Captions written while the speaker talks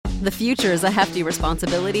The future is a hefty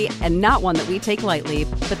responsibility and not one that we take lightly.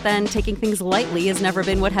 But then taking things lightly has never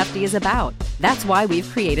been what Hefty is about. That's why we've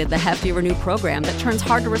created the Hefty Renew program that turns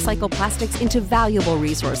hard-to-recycle plastics into valuable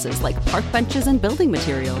resources like park benches and building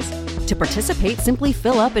materials. To participate, simply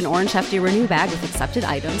fill up an orange Hefty Renew bag with accepted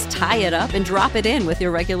items, tie it up, and drop it in with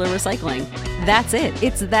your regular recycling. That's it.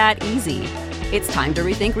 It's that easy. It's time to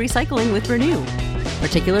rethink recycling with Renew.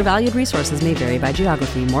 Particular valued resources may vary by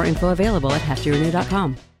geography. More info available at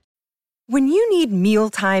heftyrenew.com. When you need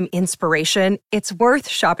mealtime inspiration, it's worth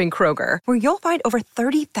shopping Kroger, where you'll find over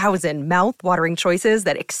 30,000 mouth-watering choices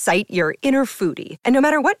that excite your inner foodie. And no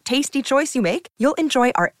matter what tasty choice you make, you'll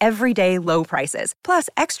enjoy our everyday low prices, plus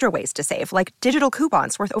extra ways to save, like digital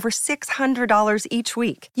coupons worth over $600 each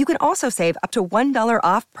week. You can also save up to $1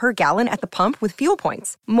 off per gallon at the pump with fuel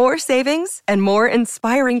points. More savings and more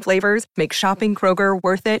inspiring flavors make shopping Kroger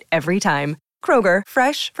worth it every time. Kroger,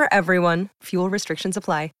 fresh for everyone. Fuel restrictions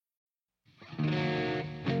apply.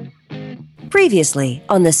 Previously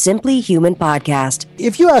on the Simply Human podcast.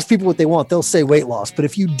 If you ask people what they want, they'll say weight loss. But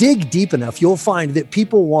if you dig deep enough, you'll find that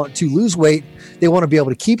people want to lose weight. They want to be able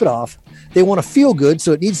to keep it off. They want to feel good,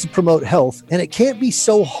 so it needs to promote health. And it can't be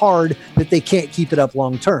so hard that they can't keep it up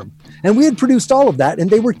long term. And we had produced all of that, and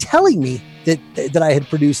they were telling me that I had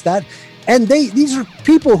produced that. And these are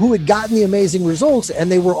people who had gotten the amazing results,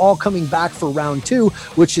 and they were all coming back for round 2,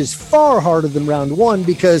 which is far harder than round 1,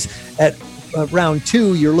 because at round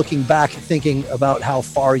 2, you're looking back thinking about how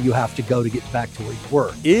far you have to go to get back to where you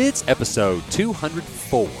were. It's episode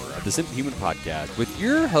 204 of the Simply Human podcast with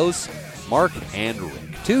your hosts, Mark and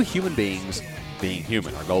Rick. Two human beings being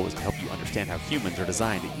human. Our goal is to help you understand how humans are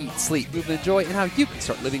designed to eat, sleep, move, and enjoy, and how you can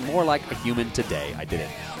start living more like a human today. I did it.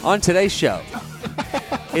 On today's show,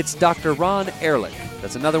 it's Dr. Ron Ehrlich.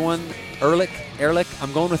 That's another one. Ehrlich.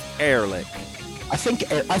 I'm going with Ehrlich. I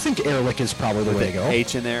think Ehrlich is probably the way to go.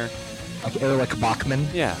 H in there. Like Ehrlich Bachman.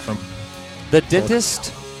 Yeah. From the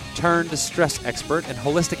dentist turned stress expert and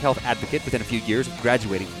holistic health advocate. Within a few years of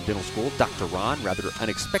graduating from dental school, Dr. Ron rather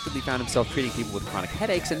unexpectedly found himself treating people with chronic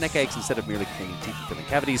headaches and neck aches instead of merely cleaning teeth and filling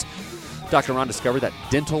cavities. Dr. Ron discovered that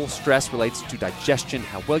dental stress relates to digestion,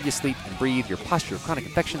 how well you sleep and breathe, your posture, chronic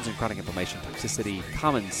infections and chronic inflammation, toxicity,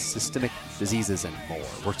 common systemic diseases, and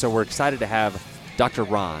more. So we're excited to have Dr.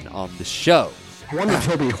 Ron on the show. I wonder if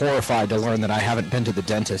he'll be horrified to learn that I haven't been to the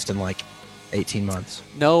dentist in like 18 months.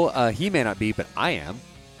 No, he may not be, but I am.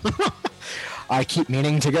 I keep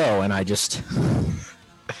meaning to go, and I just... oh,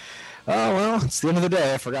 well, it's the end of the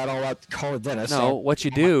day. I forgot all about calling a dentist. No, what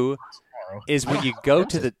you do is when you go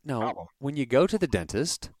to the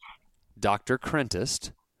dentist, Dr.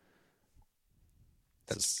 Crentist,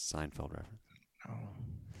 that's a Seinfeld reference.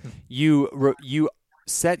 You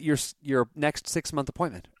set your next 6-month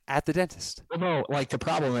appointment at the dentist. Well, no, like the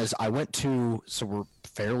problem is so we're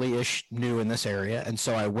fairly-ish new in this area, and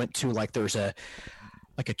so I went to there's a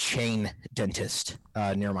chain dentist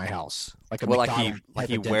near my house.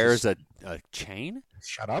 He wears a chain?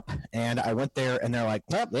 Shut up. And I went there, and they're like,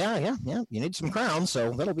 oh, yeah, you need some crowns,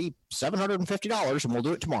 so that'll be $750, and we'll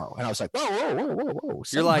do it tomorrow. And I was like, whoa.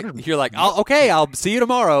 You're like, I'll see you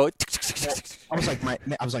tomorrow. I was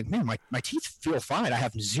like, man, my teeth feel fine. I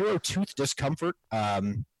have zero tooth discomfort.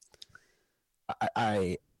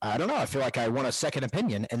 I don't know. I feel like I want a second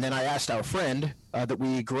opinion. And then I asked our friend that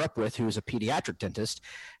we grew up with, who is a pediatric dentist,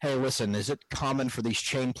 hey, listen, is it common for these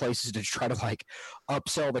chain places to try to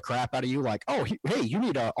upsell the crap out of you? Like, oh, hey, we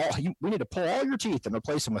need to pull all your teeth and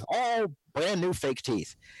replace them with all brand new fake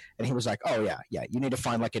teeth. And he was like, oh yeah, you need to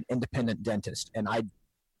find an independent dentist. And I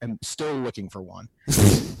am still looking for one.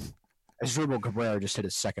 Asdrubal Cabrera just hit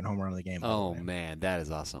his second home run of the game. Oh man, that is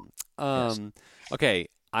awesome. Yes. Okay.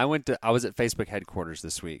 I was at Facebook headquarters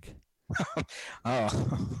this week. Oh.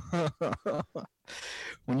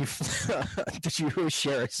 When you did you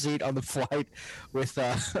share a seat on the flight with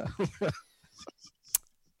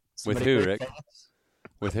with who, Rick? Famous?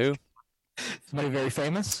 With who? Somebody very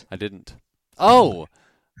famous? I didn't. Oh,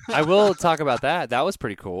 I will talk about that. That was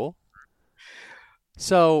pretty cool.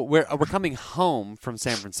 So we're coming home from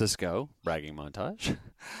San Francisco, bragging montage,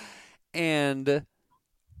 and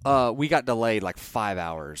we got delayed 5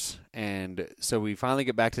 hours, and so we finally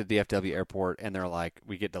get back to the DFW airport, and they're like,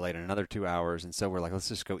 we get delayed in another 2 hours, and so we're like, let's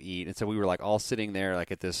just go eat. And so we were all sitting there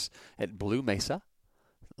at Blue Mesa, a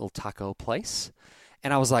little taco place,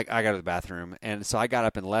 and I was like, I got to the bathroom, and so I got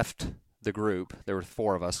up and left the group. There were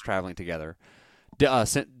 4 of us traveling together.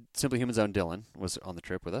 Simply Human's own Dylan was on the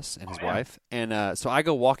trip with us and his wife, and so I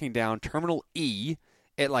go walking down Terminal E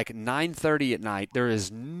at 9:30 at night. There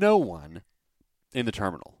is no one in the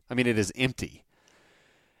terminal. I mean, it is empty.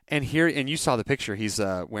 And you saw the picture. He's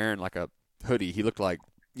wearing a hoodie. He looked like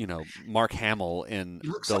Mark Hamill in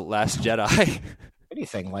The Last Jedi.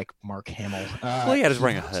 Anything like Mark Hamill. Well, yeah, just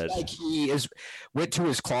wearing a hood. Like he went to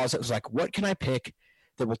his closet. Was like, what can I pick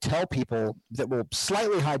that will tell people, that will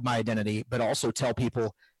slightly hide my identity, but also tell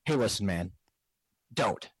people, hey, listen, man,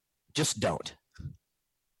 just don't.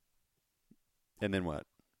 And then what?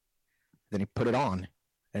 Then he put it on,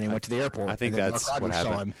 and he went to the airport. I think and that's Mark what Rogers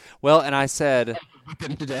saw happened. him. Well, and I said, Whip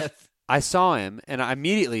him to death. I saw him, and I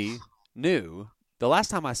immediately knew the last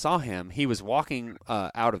time I saw him, he was walking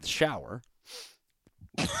out of the shower.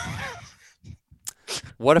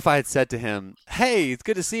 What if I had said to him, hey, it's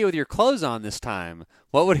good to see you with your clothes on this time?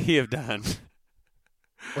 What would he have done?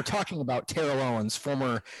 We're talking about Terrell Owens,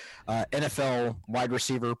 former NFL wide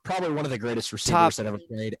receiver, probably one of the greatest receivers that ever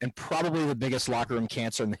played, and probably the biggest locker room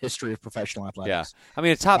cancer in the history of professional athletics. Yeah. I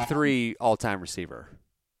mean, a top 3 all-time receiver.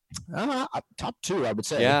 Top 2, I would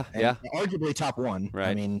say. Yeah, and yeah. Arguably top 1. Right.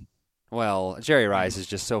 I mean, well, Jerry Rice is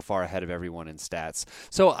just so far ahead of everyone in stats.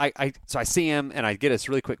 So I see him, and I get this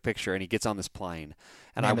really quick picture, and he gets on this plane.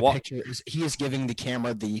 And he is giving the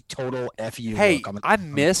camera the total FU hey, look. I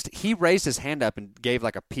missed. He raised his hand up and gave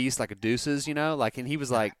like a piece, like a deuces, and he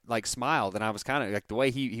was like smiled, and I was kind of like the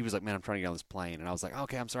way he was like, man, I'm trying to get on this plane, and I was like,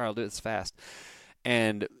 okay, I'm sorry, I'll do this fast,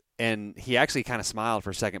 and he actually kind of smiled for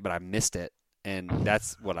a second, but I missed it, and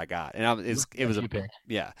that's what I got, and it was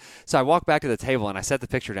yeah. So I walked back to the table and I set the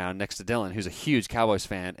picture down next to Dylan, who's a huge Cowboys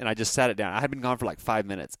fan, and I just sat it down. I had been gone for like 5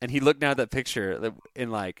 minutes, and he looked down at that picture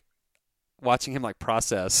and like. Watching him like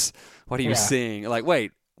process what he was seeing, like,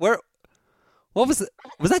 wait, what was it?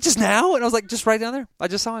 Was that just now? And I was like, just right down there. I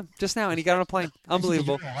just saw him just now, and he got on a plane.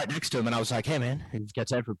 Unbelievable. Right next to him, and I was like, hey man, you got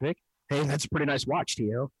time for a pic? Hey, that's a pretty nice watch,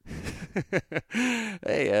 T.O.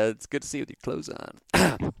 Hey, it's good to see you with your clothes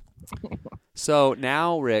on. So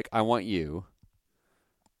now, Rick, I want you.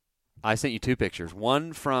 I sent you 2 pictures.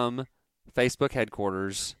 One from Facebook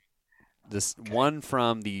headquarters. This one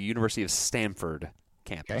from the University of Stanford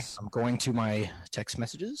campus. Okay, I'm going to my text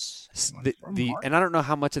messages. And I don't know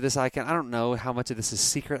how much of this I don't know how much of this is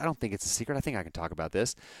secret. I don't think it's a secret. I think I can talk about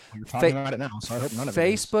this. You're talking about it now, so I hope none of it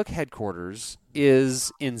is. Facebook headquarters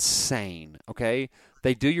is insane, okay?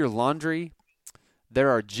 They do your laundry. There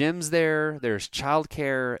are gyms there. There's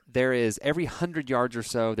childcare. There is every 100 yards or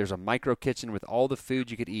so, there's a micro kitchen with all the food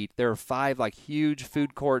you could eat. There are 5 like huge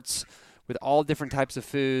food courts with all different types of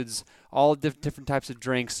foods, all different types of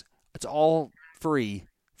drinks. It's all free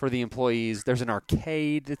for the employees. There's an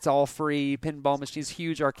arcade. It's all free. Pinball machines,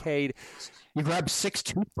 huge arcade. You grab 6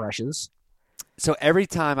 toothbrushes. So every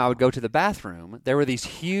time I would go to the bathroom, there were these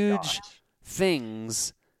huge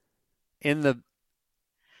things in the...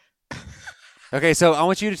 Okay, so I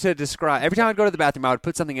want you to describe... Every time I'd go to the bathroom, I would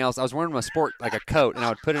put something else. I was wearing my sport, like a coat, and I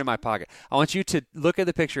would put it in my pocket. I want you to look at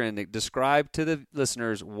the picture and describe to the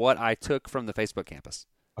listeners what I took from the Facebook campus.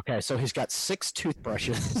 Okay, so he's got 6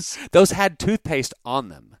 toothbrushes. Those had toothpaste on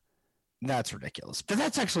them. That's ridiculous. But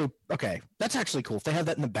that's actually okay. That's actually cool. If they have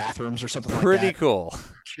that in the bathrooms or something like that. Pretty cool.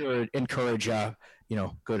 Should encourage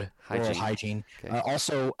good oral hygiene. Okay.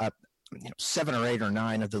 Also 7 or 8 or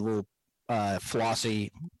 9 of the little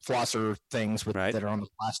flosser things that are on the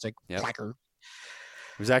plastic placard.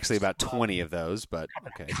 There's actually about 20 of those, but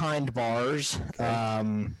okay. Kind bars.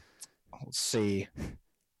 Okay. Let's see.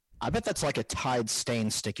 I bet that's like a Tide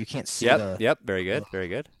stain stick. You can't see Yep. Very good. Very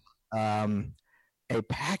good. A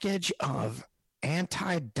package of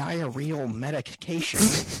anti-diarrheal medication.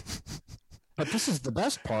 But this is the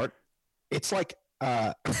best part. It's like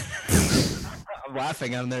I'm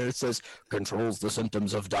laughing on there. It says controls the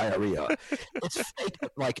symptoms of diarrhea. It's fake.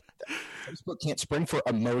 Like Facebook can't spring for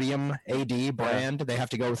Imodium AD brand. They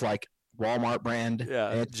have to go with like Walmart brand.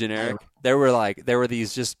 Yeah, generic. There were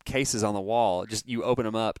these just cases on the wall. Just you open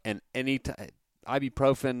them up, and any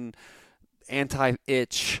ibuprofen,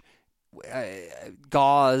 anti-itch,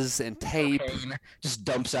 gauze, and tape just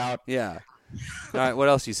dumps out. Yeah. All right. What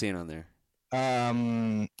else you seeing on there?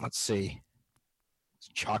 Let's see.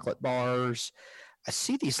 Chocolate bars. I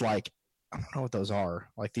see these I don't know what those are.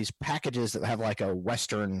 Like these packages that have like a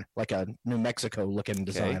Western, like a New Mexico looking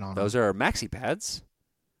design on them. Those are maxi pads.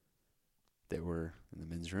 They were in the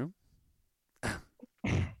men's room. I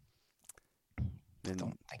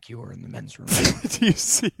don't think you were in the men's room. Do you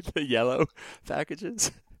see the yellow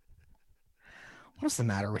packages? What's the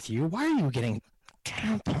matter with you? Why are you getting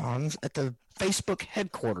tampons at the Facebook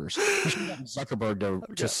headquarters? You should have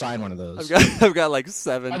Zuckerberg to sign one of those. I've got like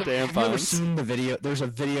 7 tampons. Have you ever seen the video? There's a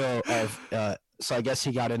video of so I guess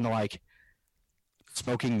he got into like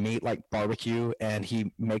smoking meat, like barbecue, and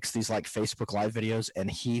he makes these like Facebook Live videos, and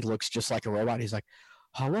he looks just like a robot. He's like,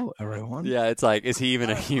 "Hello, everyone." Yeah, it's like, is he even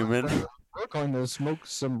a human? We're going to smoke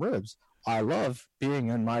some ribs. I love being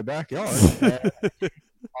in my backyard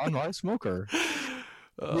on my smoker.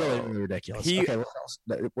 Really, really ridiculous. Okay, what else?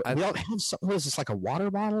 We all have some, what is this, like a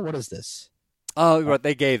water bottle? What is this? Oh, right,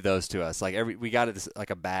 they gave those to us. Like we got it like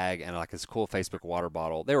a bag and like this cool Facebook water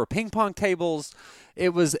bottle. There were ping pong tables.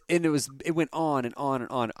 It went on and on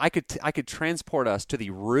and on. I could transport us to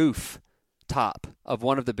the roof top of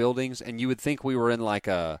one of the buildings, and you would think we were in like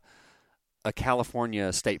a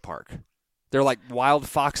California state park. They're like wild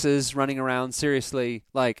foxes running around. Seriously,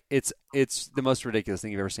 like it's the most ridiculous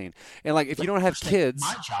thing you've ever seen. And like if you don't have kids,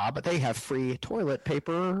 my job, they have free toilet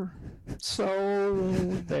paper, so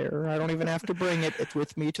there I don't even have to bring it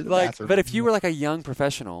with me to the bathroom. But if you were like a young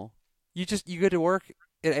professional, you go to work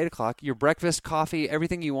at 8:00. Your breakfast, coffee,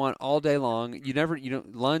 everything you want all day long.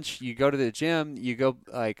 Lunch. You go to the gym. You go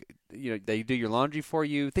they do your laundry for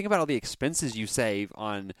you. Think about all the expenses you save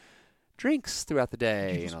on drinks throughout the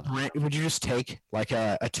day. Would you just take like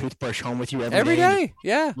a toothbrush home with you every day?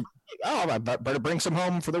 Yeah. Oh, I better bring some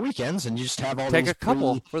home for the weekends, and you just have all take these a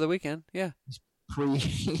couple for the weekend. Yeah.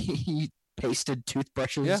 Pre-pasted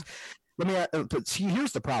toothbrushes. Yeah. Let me. But see,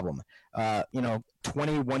 here's the problem.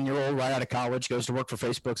 21-year-old right out of college goes to work for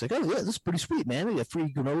Facebook. It's like, oh yeah, this is pretty sweet, man. We have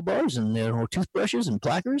free granola bars and toothbrushes and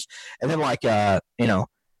plackers, and then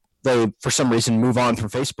they, for some reason, move on from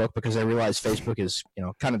Facebook because they realize Facebook is,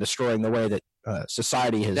 kind of destroying the way that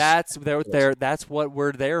society has. That's what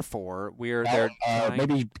we're there for. We're there.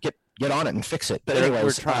 Maybe get on it and fix it. But anyways,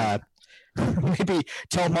 we're trying. Maybe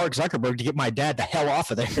tell Mark Zuckerberg to get my dad the hell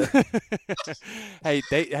off of there. Hey,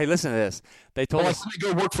 listen to this. They told us to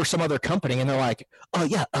go work for some other company, and they're like, "Oh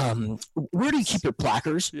yeah, where do you keep your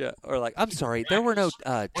plackers?" Yeah, or like, "I'm sorry, there were no."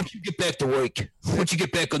 Why don't you get back to work? Why don't you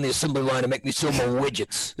get back on the assembly line and make me sell more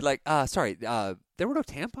widgets? Like, sorry, there were no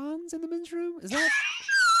tampons in the men's room. Is that?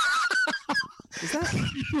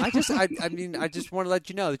 I just want to let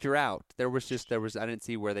you know that you're out. I didn't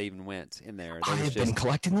see where they even went in there. I've been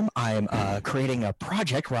collecting them. I am creating a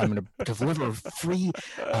project where I'm going to deliver free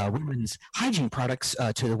women's hygiene products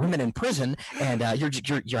to the women in prison, and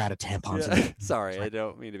you're out of tampons. Yeah. Sorry, I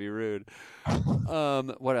don't mean to be rude.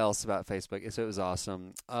 What else about Facebook? So it was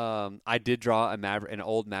awesome. I did draw an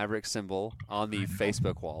old Maverick symbol on the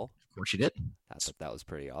Facebook wall. Of course you did. That was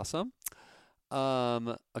pretty awesome.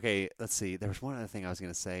 Okay, let's see. There was one other thing I was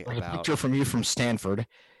going to say about a picture from you from Stanford. Do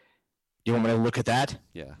you want me to look at that?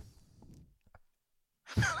 Yeah.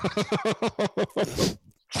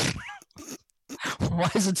 Why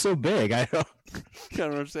is it so big? I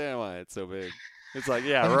don't understand why it's so big. It's like,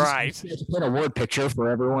 yeah, right. Put a word picture for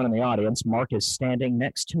everyone in the audience. Mark is standing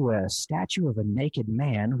next to a statue of a naked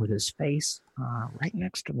man with his face right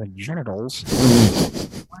next to the genitals.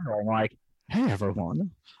 Wondering, like, hey,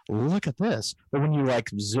 everyone, look at this. But when you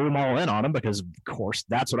zoom all in on him, because of course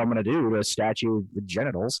that's what I'm going to do to a statue with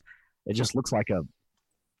genitals, it just looks like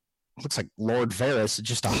Lord Varys. It's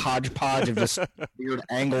just a hodgepodge of just weird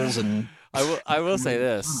angles. And I will say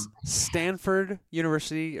this: Stanford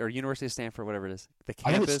University or University of Stanford, whatever it is, the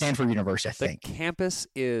campus. I think it's Stanford University. I think the campus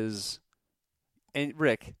is, and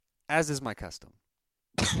Rick, as is my custom.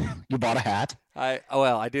 You bought a hat. I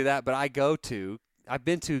do that, but I've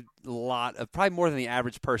been to a lot of, probably more than the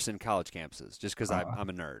average person, college campuses, just because I'm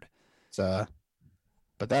a nerd. So,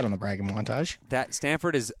 put that on the bragging montage. That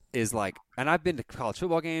Stanford is like, and I've been to college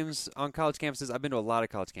football games on college campuses. I've been to a lot of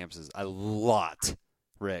college campuses. A lot,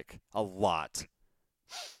 Rick. A lot.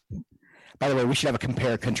 By the way, we should have a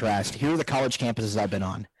compare contrast. Here are the college campuses I've been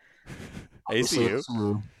on.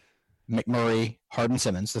 ACU. McMurray,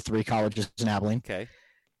 Hardin-Simmons, the three colleges in Abilene. Okay.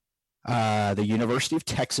 The University of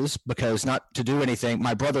Texas, because not to do anything,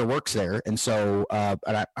 my brother works there, and so and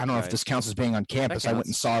I don't know if this counts as being on campus. I went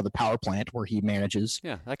and saw the power plant where he manages.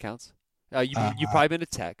 Yeah, that counts. You've probably been to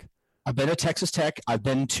Tech. I've been to Texas Tech. I've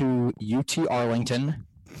been to UT Arlington,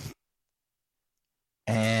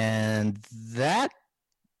 and that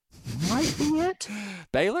might be it.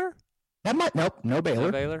 Baylor? No Baylor.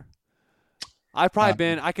 No Baylor. I've probably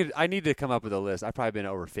been. I need to come up with a list. I've probably been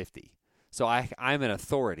over 50. So I'm an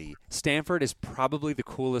authority. Stanford is probably the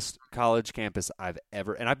coolest college campus I've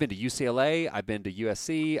ever, and I've been to UCLA, I've been to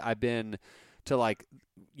USC, I've been to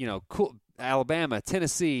cool Alabama,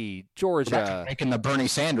 Tennessee, Georgia. Making the Bernie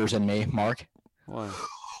Sanders in me, Mark. Why?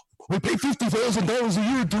 We pay $50,000 a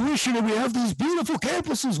year tuition, and we have these beautiful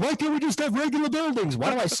campuses. Why can't we just have regular buildings?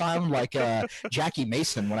 Why do I sound like Jackie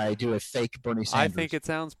Mason when I do a fake Bernie Sanders? I think it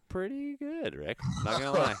sounds pretty good, Rick. Not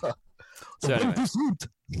gonna lie. So anyway.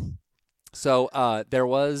 So there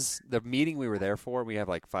was the meeting we were there for. We have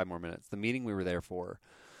 5 more minutes. The meeting we were there for,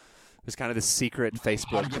 was kind of the secret How to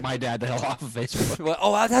Facebook. get my dad the hell off of Facebook.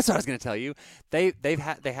 Well, that's what I was going to tell you. They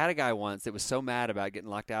had a guy once that was so mad about getting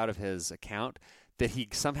locked out of his account that he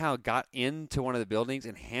somehow got into one of the buildings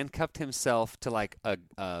and handcuffed himself to like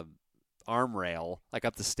a arm rail, like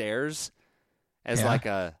up the stairs, as like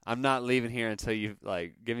I'm not leaving here until you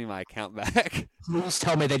like give me my account back. Please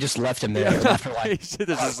tell me they just left him there after like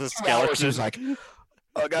There's just a 2 hours. skeleton. He was like,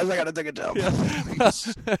 "Oh, guys, I gotta take a dump. I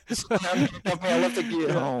left the key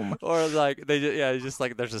at home." Or like just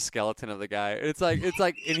like there's a skeleton of the guy. It's like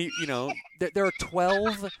and he, there are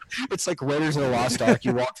 12. It's like Raiders of the Lost Ark.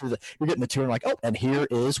 You walk through you're getting the tour and like, oh, and here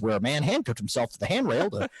is where a man handcuffed himself to the handrail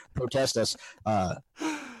to protest us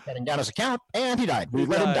shutting down his account, and he died. We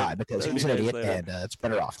let him die because he was an idiot, and it's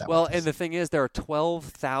better off that way. Well, and the thing is, there are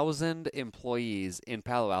 12,000 employees in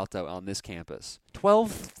Palo Alto on this campus.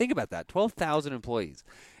 Think about that, 12,000 employees.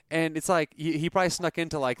 And it's like he probably snuck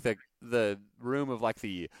into like the room of like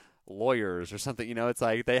the lawyers or something. It's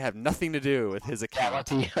like they have nothing to do with his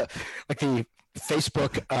account. Like the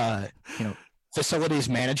Facebook, facilities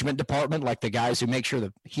management department, like the guys who make sure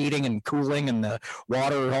the heating and cooling and the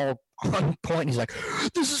water are all on point. He's like,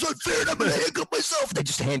 "This is unfair. I'm gonna handcuff myself." They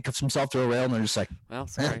just handcuffs himself to a rail, and they're just like, "Well,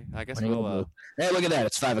 sorry, I guess we'll." Hey, look at that!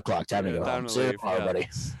 It's 5 o'clock. Time to go home. See you tomorrow, buddy.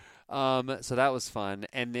 So that was fun,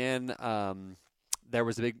 and then there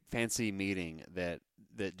was a big fancy meeting that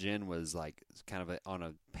Jen was like kind of on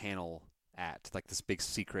a panel at, like this big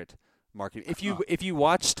secret marketing. If you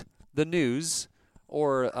watched the news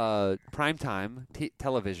or primetime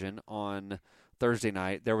television on Thursday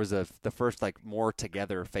night, there was the first like More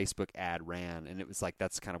Together Facebook ad ran, and it was like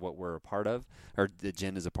that's kind of what we're a part of, or that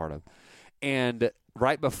Jen is a part of. And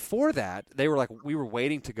right before that, we were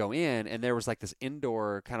waiting to go in, and there was like this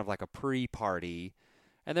indoor kind of like a pre-party,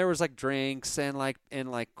 and there was like drinks and like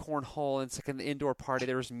cornhole, and it's like an indoor party.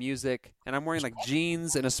 There was music, and I'm wearing like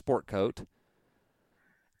jeans and a sport coat,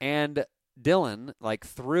 and Dylan like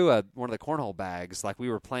threw one of the cornhole bags, like we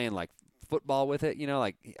were playing like football with it,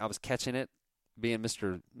 like I was catching it, being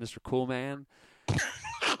Mr. Cool Man.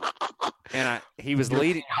 And he was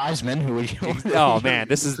leading Heisman. Oh man,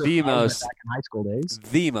 this is the most back in high school days.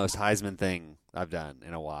 The most Heisman thing I've done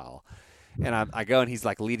in a while. And I go and he's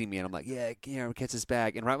like leading me, and I'm like, catch this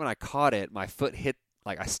bag. And right when I caught it, my foot hit,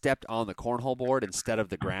 like I stepped on the cornhole board instead of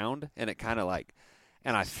the ground, and it kind of like,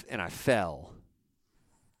 and I fell.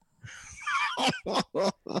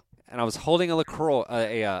 And I was holding a LaCroix,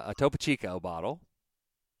 a Topo Chico bottle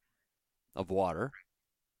of water.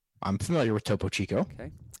 I'm familiar with Topo Chico.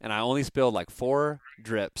 Okay. And I only spilled like 4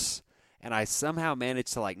 drips, and I somehow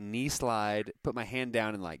managed to like knee slide, put my hand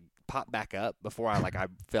down, and like pop back up before I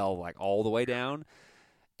fell like all the way down.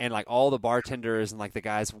 And like all the bartenders and like the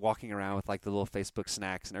guys walking around with like the little Facebook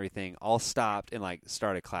snacks and everything all stopped and like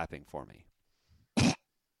started clapping for me.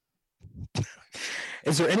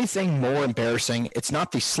 Is there anything more embarrassing? It's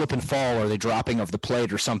not the slip and fall or the dropping of the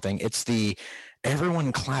plate or something. It's the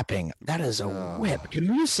everyone clapping. That is a whip.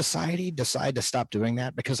 Can we as society decide to stop doing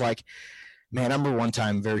that? Because like, man, I remember one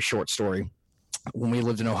time, very short story, when we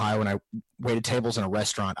lived in Ohio and I waited tables in a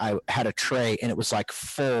restaurant, I had a tray and it was like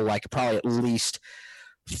full, like probably at least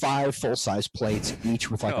 5 full-size plates each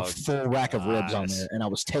with like a full rack of ribs on there. And I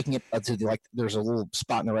was taking it to there's a little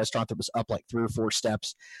spot in the restaurant that was up like 3 or 4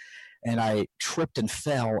 steps. And I tripped and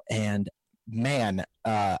fell, and man,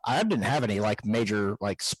 I didn't have any like major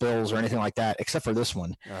like spills or anything like that, except for this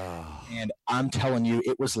one. And I'm telling you,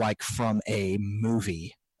 it was like from a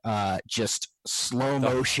movie, just slow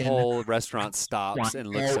motion. The whole restaurant stops and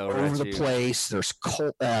looks over the place. There's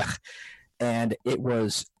cold, and it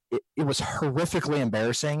was horrifically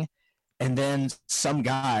embarrassing. And then some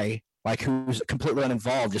guy like who's completely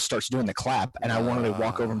uninvolved just starts doing the clap, and I wanted to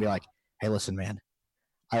walk over and be like, "Hey, listen, man.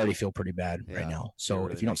 I already feel pretty bad right now. So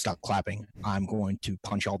if you don't stop clapping, I'm going to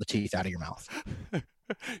punch all the teeth out of your mouth." You're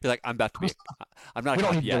like, I'm about to be. I'm not. We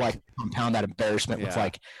don't need to like compound that embarrassment with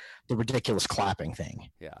like the ridiculous clapping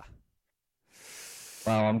thing. Yeah.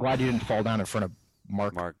 Well, I'm glad you didn't fall down in front of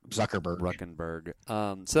Mark Zuckerberg.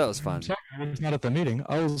 So that was fun. I was not at the meeting.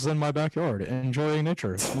 I was in my backyard enjoying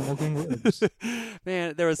nature, smoking ribs.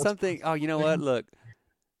 Man, there was something. Oh, you know what? Look.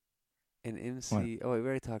 An MC. What? Oh, wait, we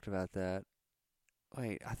already talked about that.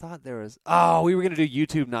 Wait, I thought there was... Oh, we were going to do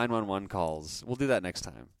YouTube 911 calls. We'll do that next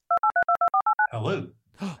time. Hello.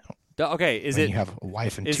 Okay, is it... You have a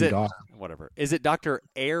wife and 2 dogs. Whatever. Is it Dr.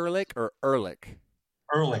 Ehrlich or Ehrlich?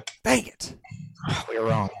 Ehrlich. Dang it. We were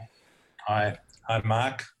wrong. Hi,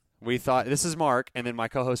 Mark. We thought... This is Mark, and then my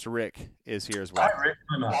co-host Rick is here as well. Hi, Rick.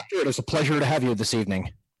 Doctor, it is a pleasure to have you this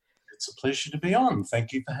evening. It's a pleasure to be on.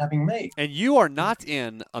 Thank you for having me. And you are not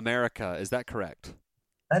in America, is that correct?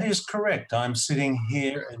 That is correct. I'm sitting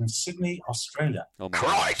here in Sydney, Australia. Oh my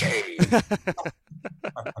Crikey!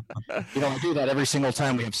 You don't do that every single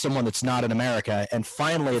time we have someone that's not in America, and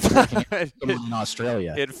finally it's working out with someone in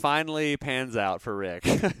Australia. It finally pans out for Rick.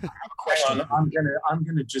 Hang on, I'm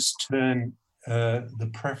gonna just turn the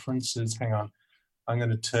preferences. Hang on, I'm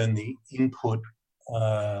going to turn the input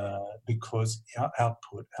because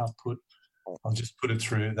output. I'll just put it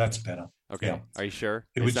through. That's better. Okay. Yeah. Are you sure?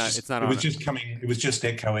 It was just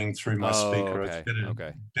echoing through my speaker. Okay.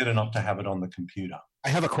 It's better not to have it on the computer. I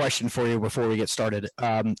have a question for you before we get started.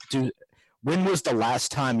 When was the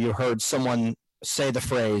last time you heard someone say the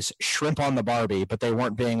phrase "shrimp on the Barbie," but they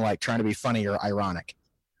weren't being like trying to be funny or ironic?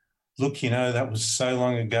 Look, that was so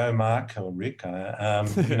long ago, Mark or Rick.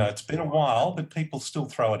 It's been a while, but people still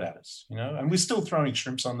throw it at us. And we're still throwing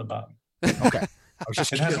shrimps on the Barbie. Okay.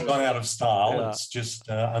 It hasn't gone out of style. Yeah. It's just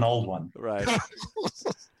an old one. Right.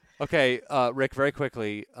 Okay, Rick, very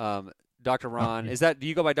quickly, Dr. Ron, do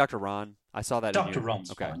you go by Dr. Ron? I saw that. Dr.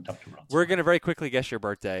 Ron's fine. Dr. Ron's We're going to very quickly guess your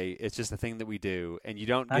birthday. It's just a thing that we do, and you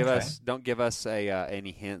don't give us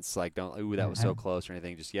any hints like that was so close or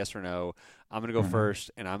anything. Just yes or no. I'm going to go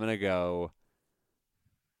first, and I'm going to go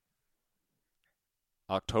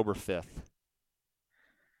October 5th.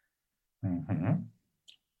 Mm-hmm.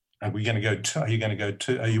 Are we going to go two? Are you going to go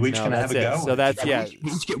two? Are you each going to have a go? So that's We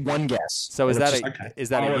each get one guess. So is that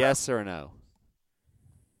a yes or a no?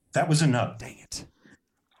 That was a no. Dang it.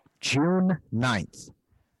 June 9th.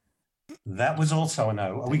 That was also a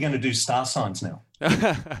no. Are we going to do star signs now?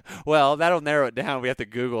 Well, that'll narrow it down. We have to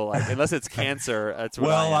Google, unless it's Cancer. That's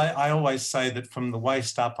what I always say that from the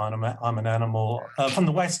waist up, I'm an animal. From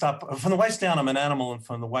the waist down, I'm an animal, and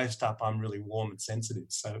from the waist up, I'm really warm and sensitive.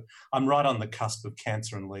 So I'm right on the cusp of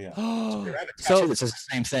Cancer and Leo. So this is the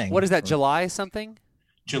same thing. What is that? July something?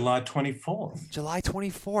 July 24th. July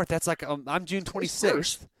 24th. That's like I'm June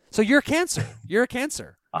 26th. So you're a Cancer. You're a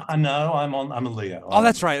Cancer. No, I'm a Leo. Oh,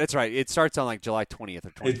 that's right. That's right. It starts on like July 20th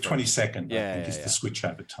or 21st. 22nd. I think is the switch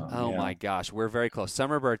over time. Oh my gosh, we're very close.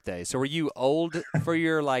 Summer birthday. So were you old for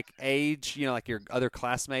your age? Like your other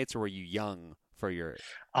classmates, or were you young for your?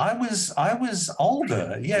 I was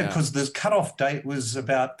older, because the cutoff date was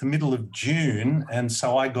about the middle of June, and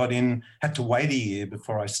so I had to wait a year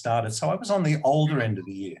before I started. So I was on the older end of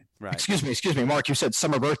the year. Right. Excuse me, Mark. You said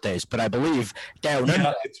summer birthdays, but I believe down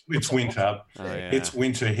under. It's winter. It's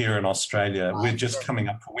winter here in Australia. We're just coming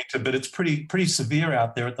up for winter, but it's pretty severe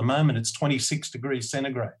out there at the moment. It's 26 degrees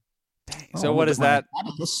centigrade. Dang. So what is that?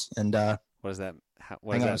 And what is that?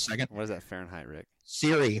 Hang on a second. What is that Fahrenheit, Rick?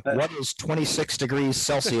 Siri, what is 26 degrees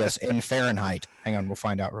Celsius in Fahrenheit? Hang on, we'll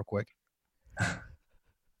find out real quick. That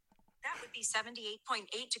would be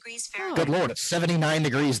 78.8 degrees Fahrenheit. Good Lord, it's 79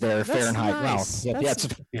 degrees there Fahrenheit. Nice.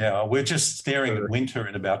 Wow. We're just staring at winter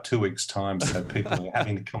in about 2 weeks' time, so people are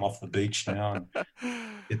having to come off the beach now.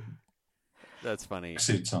 That's funny.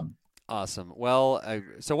 Suits on. Awesome. Well,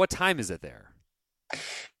 so what time is it there?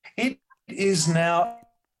 It is now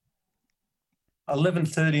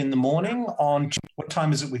 11:30 in the morning on. What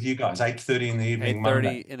time is it with you guys? 8:30 in the evening.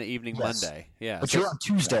 8:30 in the evening Monday. Yeah. But you're on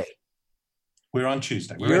Tuesday. We're on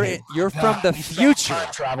Tuesday. You're from the future.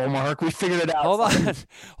 Time travel, Mark. We figured it out.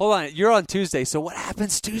 Hold on. You're on Tuesday. So what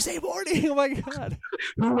happens Tuesday morning? Oh my God.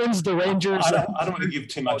 Who wins the Rangers? I don't want to give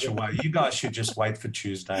too much away. You guys should just wait for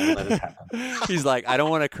Tuesday and let it happen. He's like, I don't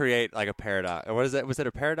want to create like a paradox. What is that? Was it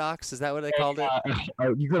a paradox? Is that what they called it?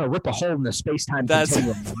 You're gonna rip a hole in the space-time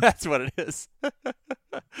continuum. That's what it is.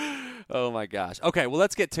 Oh my gosh. Okay. Well,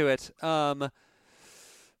 let's get to it.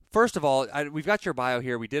 First of all, we've got your bio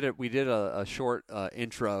here. We did a short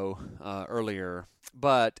intro earlier,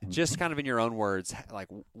 but just kind of in your own words, like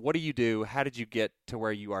what do you do? How did you get to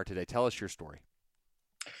where you are today? Tell us your story.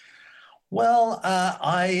 Well,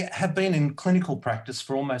 I have been in clinical practice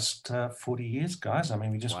for almost 40 years, guys. I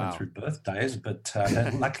mean, we just went through birthdays, but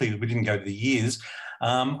luckily we didn't go to the years.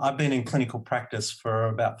 I've been in clinical practice for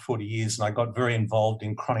about 40 years, and I got very involved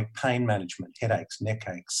in chronic pain management, headaches, neck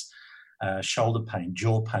aches, shoulder pain,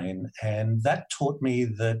 jaw pain, and that taught me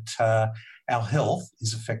that our health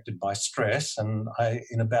is affected by stress. And I,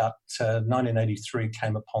 in about 1983,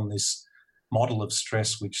 came upon this model of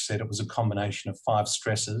stress, which said it was a combination of 5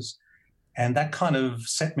 stresses. And that kind of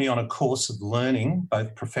set me on a course of learning,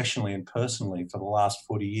 both professionally and personally, for the last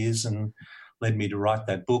 40 years, and led me to write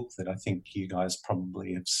that book that I think you guys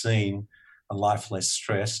probably have seen, A Life Less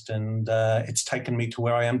Stressed, and it's taken me to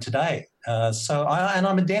where I am today. And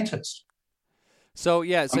I'm a dentist. So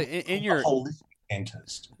in your holistic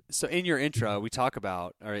dentist. So in your intro, we talk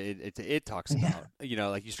about, or it talks about,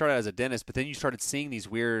 like you started as a dentist, but then you started seeing these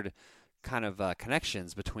weird kind of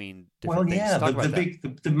connections between Well, different things. yeah, Talk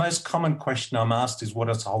about the most common question I'm asked is, what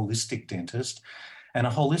is a holistic dentist? And a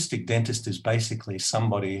holistic dentist is basically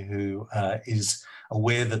somebody who is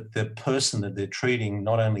aware that the person that they're treating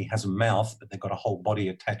not only has a mouth, but they've got a whole body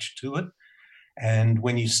attached to it. And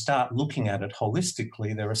when you start looking at it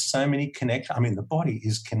holistically, there are so many connections. I mean, the body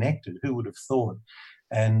is connected. Who would have thought?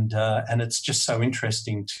 And it's just so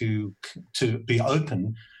interesting to be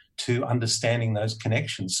open to understanding those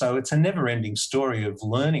connections. So it's a never-ending story of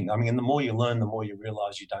learning. I mean, the more you learn, the more you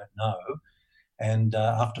realize you don't know. And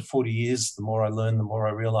after 40 years, the more I learn, the more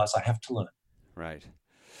I realize I have to learn. Right.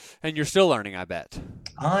 And you're still learning, I bet.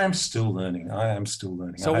 I am still learning.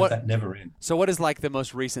 So I hope that never ends. So what is like the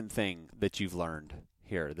most recent thing that you've learned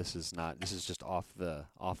here? This is just off the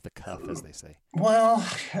cuff, as they say. Well,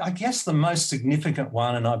 I guess the most significant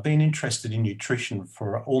one, and I've been interested in nutrition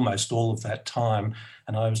for almost all of that time,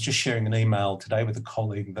 and I was just sharing an email today with a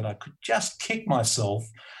colleague that I could just kick myself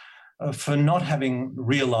for not having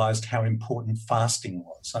realized how important fasting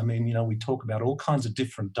was. I mean, we talk about all kinds of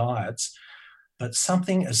different diets, but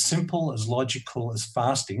something as simple, as logical as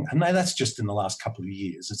fasting, and that's just in the last couple of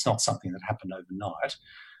years. It's not something that happened overnight.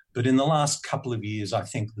 But in the last couple of years, I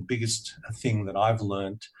think the biggest thing that I've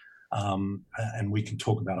learned, and we can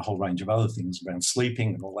talk about a whole range of other things around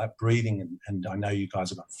sleeping and all that, breathing, and I know you guys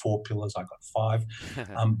have got 4 pillars, I've got 5.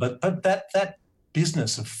 But that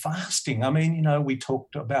business of fasting, I mean, we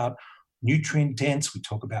talked about nutrient dense, we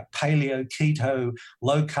talk about paleo, keto,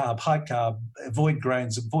 low carb, high carb, avoid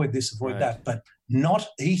grains, avoid this, avoid that, but not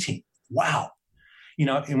eating. Wow.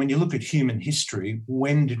 And when you look at human history,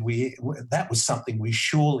 that was something we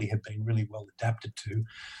surely have been really well adapted to.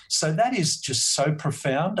 So that is just so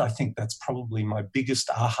profound. I think that's probably my biggest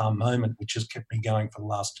aha moment, which has kept me going for the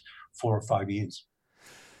last 4 or 5 years.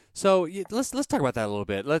 So let's talk about that a little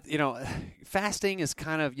bit. Fasting is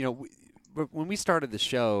kind of, when we started the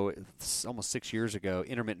show almost 6 years ago,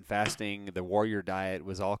 intermittent fasting, the warrior diet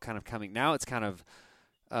was all kind of coming. Now it's kind of,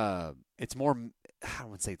 it's more, I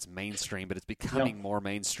wouldn't say it's mainstream, but it's becoming more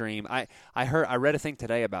mainstream. I read a thing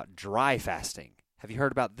today about dry fasting. Have you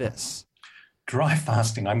heard about this? Dry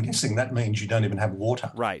fasting, I'm guessing that means you don't even have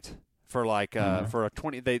water. Right. For for a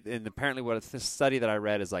 20, and apparently this study that I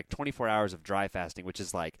read is like 24 hours of dry fasting, which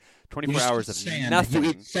is like 24 hours of nothing. You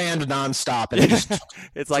eat sand nonstop. And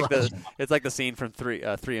it's like the scene from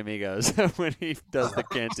Three Amigos when he does the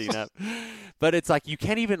canteen up. But it's like you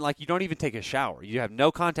can't even you don't even take a shower. You have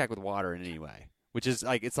no contact with water in any way, which is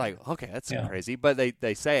like okay, that's crazy. But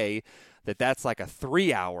they say that's like a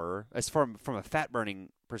 3-hour, as from a fat burning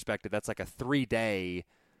perspective, that's like a 3-day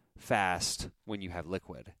fast when you have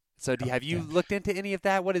liquid. So have you looked into any of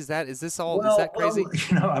that? What is that? Is this all? Is that crazy?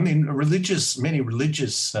 Well, I mean, many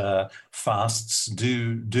religious fasts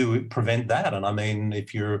do prevent that. And I mean,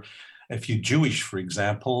 if you're Jewish, for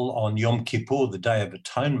example, on Yom Kippur, the Day of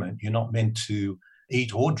Atonement, you're not meant to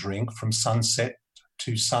eat or drink from sunset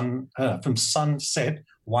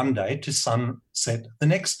one day to sunset the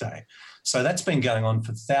next day. So that's been going on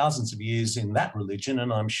for thousands of years in that religion,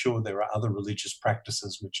 and I'm sure there are other religious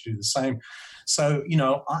practices which do the same. So,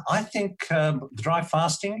 I think dry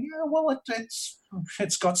fasting,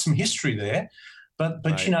 it's got some history there. But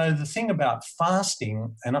right. The thing about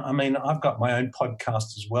fasting, and I mean, I've got my own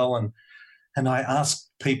podcast as well, and I ask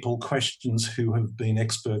people questions who have been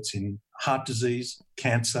experts in heart disease,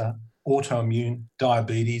 cancer, autoimmune,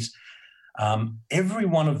 diabetes. Every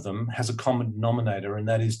one of them has a common denominator, and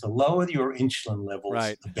that is the lower your insulin levels,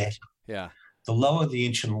 right. the better. Yeah. The lower the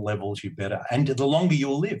insulin levels, you better, and the longer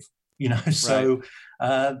you'll live. So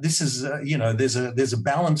right. This is there's a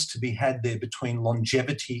balance to be had there between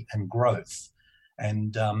longevity and growth,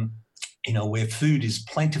 and where food is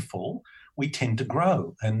plentiful, we tend to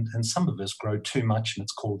grow, and some of us grow too much, and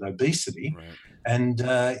it's called obesity. Right. And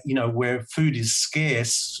where food is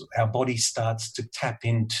scarce, our body starts to tap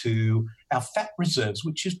into our fat reserves,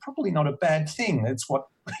 which is probably not a bad thing. It's what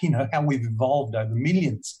how we've evolved over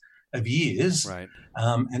millions of years. Right.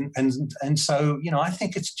 And so I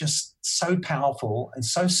think it's just so powerful and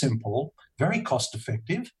so simple, very cost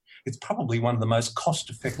effective. It's probably one of the most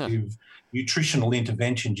cost-effective nutritional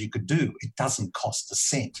interventions you could do. It doesn't cost a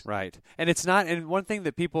cent. Right. And it's not. And one thing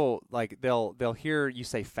that people they'll hear you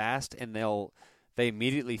say fast, and they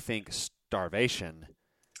immediately think starvation.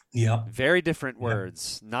 Yeah. Very different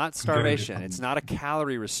words. Not starvation. It's not a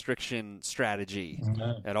calorie restriction strategy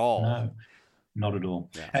at all. No. Not at all.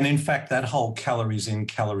 Yeah. And in fact, that whole calories in,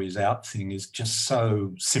 calories out thing is just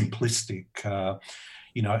so simplistic.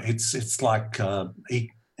 It's like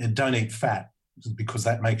don't eat fat because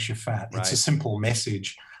that makes you fat. Right. It's a simple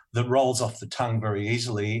message that rolls off the tongue very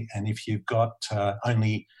easily. And if you've got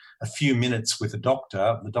only a few minutes with a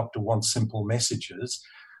doctor. The doctor wants simple messages.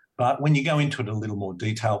 But when you go into it a little more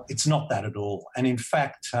detail, it's not that at all. And in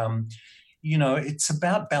fact, it's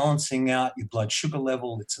about balancing out your blood sugar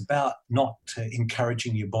level. It's about not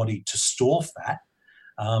encouraging your body to store fat.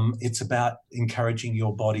 It's about encouraging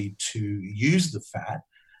your body to use the fat.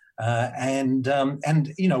 And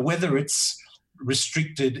whether it's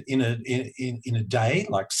restricted in a day,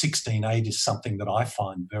 like 16-8 is something that I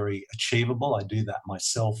find very achievable. I do that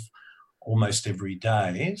myself almost every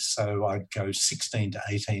day. So I'd go 16 to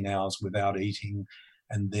 18 hours without eating,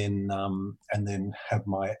 and then have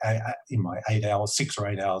my 8 hours, 6 or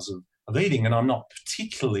 8 hours of eating. And I'm not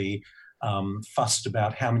particularly fussed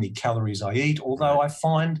about how many calories I eat, although I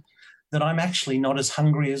find that I'm actually not as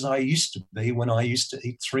hungry as I used to be when I used to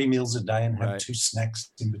eat 3 meals a day and have 2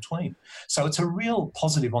 snacks in between. So it's a real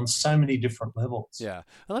positive on so many different levels. Yeah.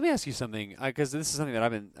 Well, let me ask you something, because this is something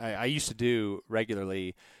that I used to do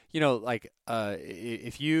regularly.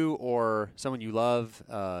 If you or someone you love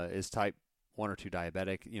is type 1 or 2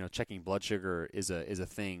 diabetic, checking blood sugar is a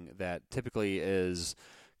thing that typically is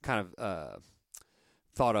kind of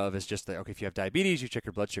thought of as just that, okay, if you have diabetes, you check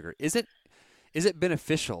your blood sugar. Is it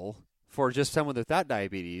beneficial for just someone without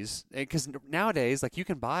diabetes? Because nowadays, like, you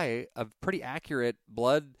can buy a pretty accurate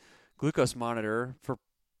blood glucose monitor for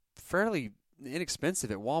fairly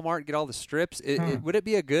inexpensive at Walmart. Get all the strips. Would it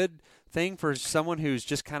be a good thing for someone who's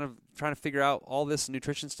just kind of trying to figure out all this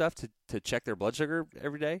nutrition stuff to check their blood sugar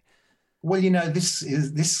every day? Well,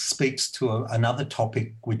 this speaks to another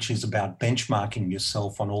topic, which is about benchmarking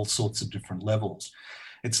yourself on all sorts of different levels.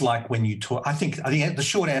 It's like when you talk, I think the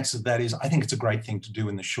short answer to that is I think it's a great thing to do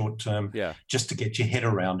in the short term, just to get your head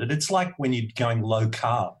around it. It's like when you're going low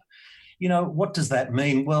carb. What does that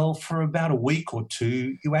mean? Well, for about a week or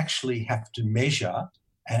two, you actually have to measure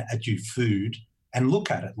at your food and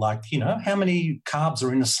look at it. Like, how many carbs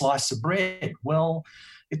are in a slice of bread? Well,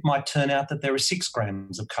 it might turn out that there are 6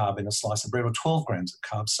 grams of carb in a slice of bread or 12 grams of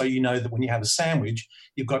carb. So you know that when you have a sandwich,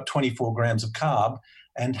 you've got 24 grams of carb,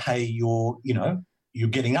 and hey, you're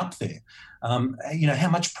getting up there. How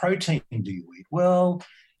much protein do you eat? Well,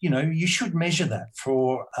 you should measure that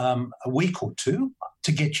for a week or two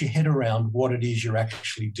to get your head around what it is you're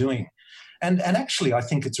actually doing. And actually, I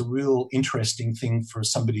think it's a real interesting thing for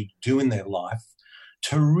somebody to do in their life,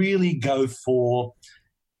 to really go for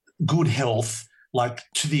good health, like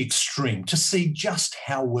to the extreme, to see just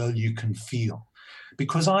how well you can feel.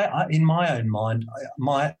 Because I in my own mind,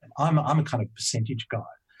 I'm a kind of percentage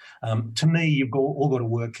guy. To me, you've all got to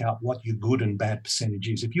work out what your good and bad percentage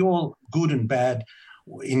is. If your good and bad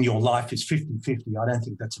in your life is 50-50, I don't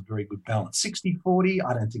think that's a very good balance. 60-40,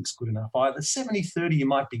 I don't think it's good enough either. 70-30, you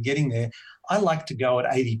might be getting there. I like to go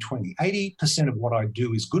at 80-20. 80% of what I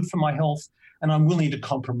do is good for my health, and I'm willing to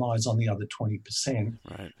compromise on the other 20%.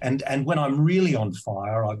 Right. And when I'm really on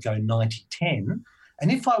fire, I'd go 90-10.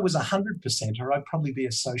 And if I was 100%er, I'd probably be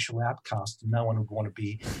a social outcast and no one would want to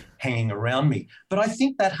be hanging around me. But I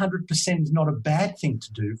think that 100% is not a bad thing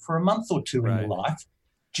to do for a month or two in your life,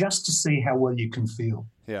 just to see how well you can feel.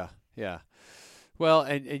 Yeah, yeah. Well,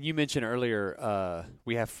 and you mentioned earlier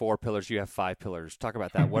we have 4 pillars. You have 5 pillars. Talk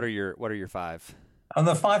about that. What are your 5? And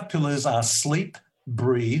the 5 pillars are sleep,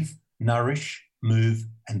 breathe, nourish, move,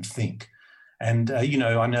 and think. And,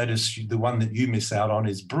 I notice the one that you miss out on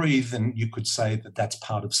is breathe, and you could say that that's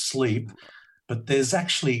part of sleep. But there's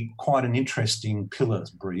actually quite an interesting pillar,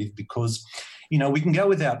 breathe, because, we can go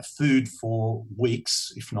without food for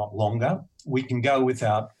weeks, if not longer. We can go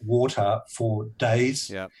without water for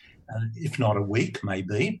days, if not a week,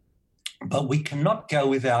 maybe. But we cannot go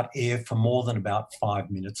without air for more than about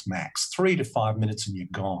 5 minutes max, 3 to 5 minutes and you're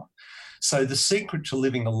gone. So the secret to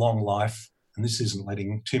living a long life, and this isn't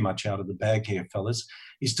letting too much out of the bag here, fellas,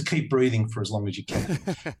 is to keep breathing for as long as you can.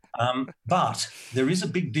 But there is a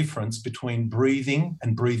big difference between breathing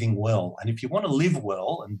and breathing well. And if you want to live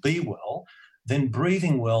well and be well, then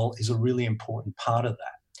breathing well is a really important part of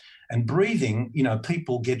that. And breathing,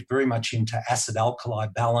 people get very much into acid-alkali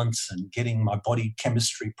balance and getting my body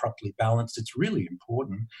chemistry properly balanced. It's really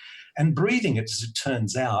important. And breathing, as it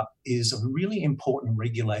turns out, is a really important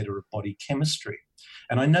regulator of body chemistry.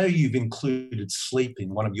 And I know you've included sleep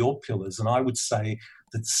in one of your pillars, and I would say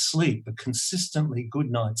that sleep, a consistently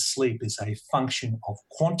good night's sleep, is a function of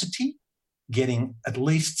quantity, getting at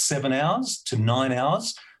least 7 hours to 9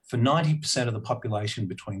 hours. For 90% of the population,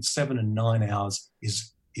 between 7 and 9 hours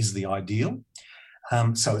is the ideal.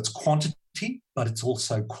 So it's quantity, but it's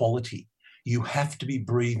also quality. You have to be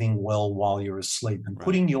breathing well while you're asleep. And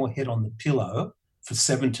putting your head on the pillow for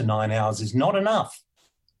 7 to 9 hours is not enough.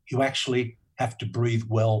 You actually have to breathe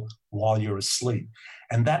well while you're asleep.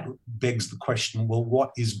 And that begs the question, well,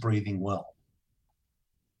 what is breathing well?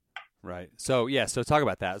 Right. So so talk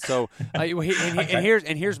about that. So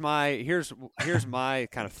here's my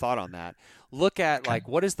kind of thought on that. Look at like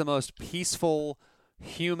what is the most peaceful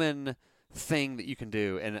human thing that you can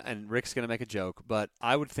do, and Rick's gonna make a joke, but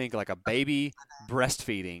I would think like a baby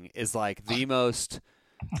breastfeeding is like the most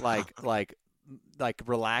like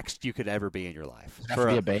relaxed you could ever be in your life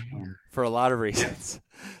for a lot of reasons.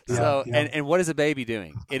 So and what is a baby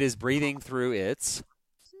doing? It is breathing through its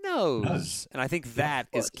nose. And I think that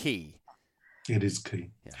is key. It is key.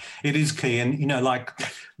 Yeah. It is key. And, like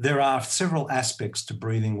there are several aspects to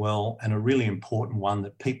breathing well, and a really important one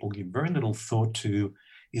that people give very little thought to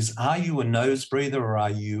is, are you a nose breather or are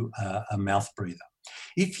you a mouth breather?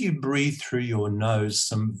 If you breathe through your nose,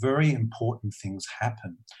 some very important things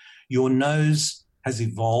happen. Your nose has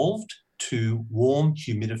evolved to warm,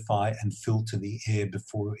 humidify, and filter the air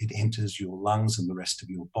before it enters your lungs and the rest of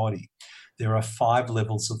your body. There are 5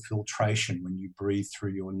 levels of filtration when you breathe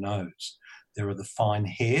through your nose. There are the fine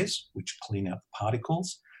hairs, which clean out the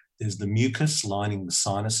particles. There's the mucus lining the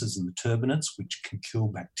sinuses and the turbinates, which can kill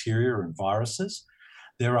bacteria and viruses.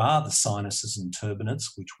 There are the sinuses and turbinates,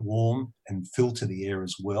 which warm and filter the air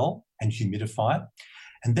as well and humidify it.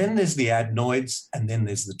 And then there's the adenoids, and then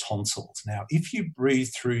there's the tonsils. Now, if you breathe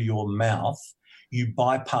through your mouth, you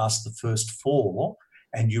bypass the first 4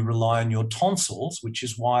 and you rely on your tonsils, which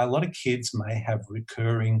is why a lot of kids may have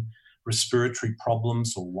recurring respiratory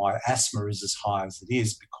problems, or why asthma is as high as it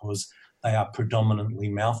is, because they are predominantly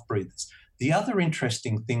mouth breathers. The other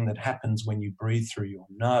interesting thing that happens when you breathe through your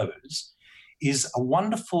nose is a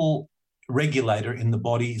wonderful regulator in the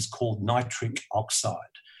body is called nitric oxide.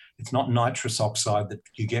 It's not nitrous oxide that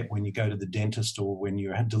you get when you go to the dentist or when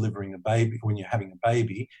you're delivering a baby, when you're having a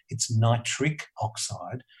baby. It's nitric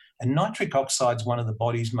oxide. And nitric oxide is one of the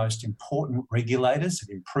body's most important regulators.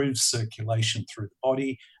 It improves circulation through the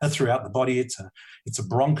body, throughout the body. It's a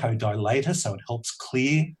bronchodilator, so it helps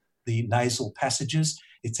clear the nasal passages.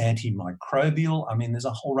 It's antimicrobial. I mean, there's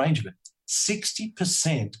a whole range of it.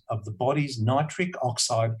 60% of the body's nitric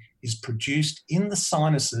oxide is produced in the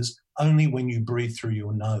sinuses only when you breathe through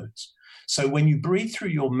your nose. So when you breathe through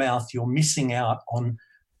your mouth, you're missing out on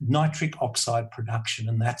nitric oxide production,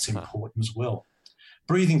 and that's important as well.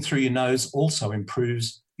 Breathing through your nose also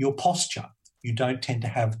improves your posture. You don't tend to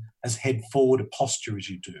have as head forward a posture as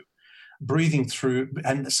you do. Breathing through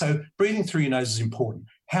your nose is important.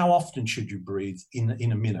 How often should you breathe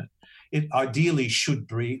in a minute? It ideally should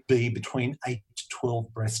be between 8 to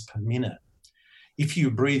 12 breaths per minute. If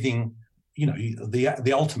you're breathing,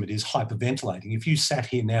 the ultimate is hyperventilating. If you sat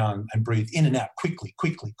here now and breathe in and out quickly,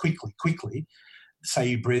 say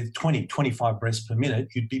you breathe 20, 25 breaths per minute,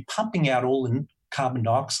 you'd be pumping out all in carbon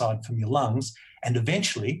dioxide from your lungs, and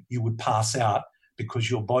eventually you would pass out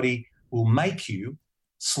because your body will make you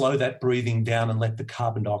slow that breathing down and let the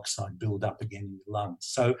carbon dioxide build up again in your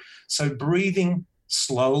lungs. So breathing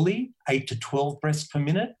slowly, 8 to 12 breaths per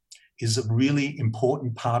minute, is a really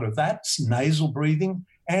important part of that. It's nasal breathing.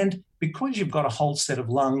 And because you've got a whole set of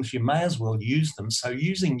lungs, you may as well use them. So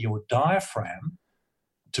using your diaphragm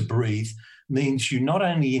to breathe means you not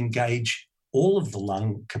only engage all of the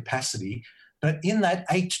lung capacity, but in that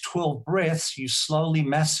 8 to 12 breaths, you slowly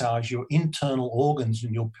massage your internal organs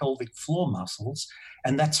and your pelvic floor muscles,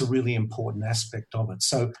 and that's a really important aspect of it.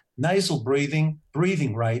 So nasal breathing,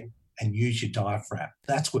 breathing rate, and use your diaphragm.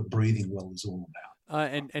 That's what breathing well is all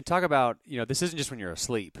about. And talk about, this isn't just when you're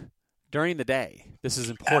asleep. During the day, this is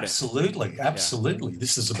important. Absolutely. Yeah.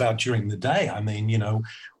 This is about during the day. I mean,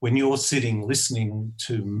 when you're sitting listening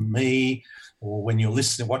to me, or when you're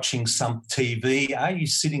watching some TV, are you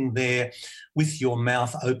sitting there with your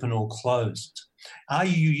mouth open or closed? Are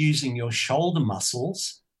you using your shoulder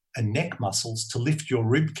muscles and neck muscles to lift your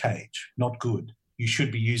rib cage? Not good. You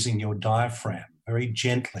should be using your diaphragm very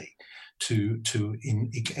gently to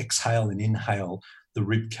exhale and inhale the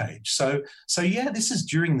rib cage. So yeah, this is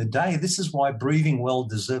during the day. This is why breathing well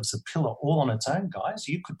deserves a pillar all on its own, guys.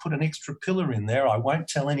 You could put an extra pillar in there. I won't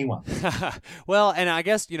tell anyone. Well, and I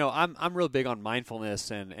guess, I'm real big on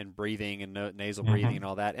mindfulness and breathing and nasal breathing and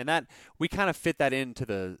all that. And that we kind of fit that into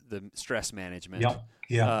the stress management.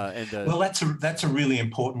 Yeah. Well, that's a really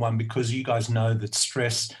important one, because you guys know that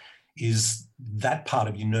stress is that part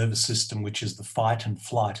of your nervous system, which is the fight and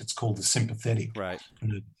flight. It's called the sympathetic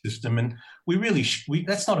nervous system. And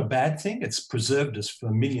that's not a bad thing. It's preserved us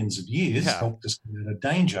for millions of years, helped us get out of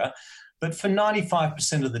danger. But for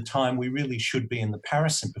 95% of the time, we really should be in the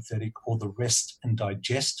parasympathetic, or the rest and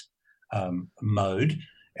digest mode.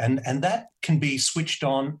 And that can be switched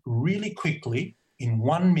on really quickly in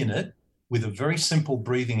 1 minute with a very simple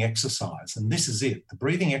breathing exercise. And this is it. The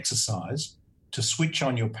breathing exercise to switch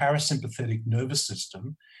on your parasympathetic nervous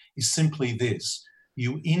system is simply this.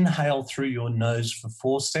 You inhale through your nose for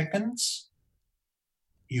 4 seconds.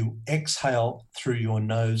 You exhale through your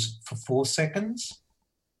nose for 4 seconds.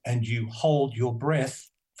 And you hold your breath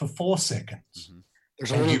for 4 seconds. Mm-hmm.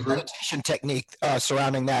 There's a little meditation technique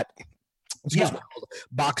surrounding that. Called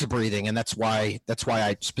box breathing, and that's why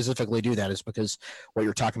I specifically do that, is because what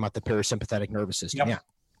you're talking about, the parasympathetic nervous system. Yeah,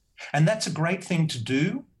 and that's a great thing to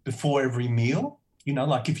do before every meal. You know,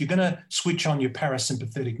 like if you're going to switch on your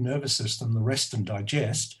parasympathetic nervous system, the rest and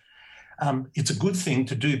digest, it's a good thing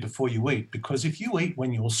to do before you eat, because if you eat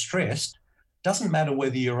when you're stressed, doesn't matter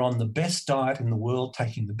whether you're on the best diet in the world,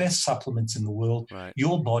 taking the best supplements in the world, right,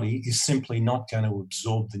 your body is simply not going to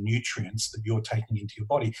absorb the nutrients that you're taking into your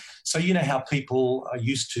body. So you know how people are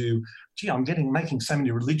used to, I'm making so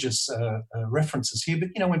many religious references here, but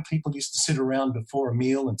you know when people used to sit around before a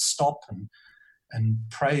meal and stop and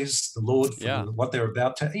praise the Lord for what they're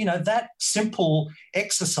about to, you know, that simple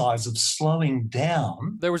exercise of slowing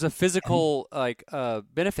down. There was a physical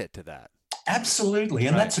benefit to that. Absolutely.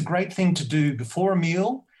 And that's a great thing to do before a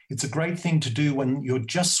meal. It's a great thing to do when you're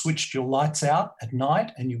just switched your lights out at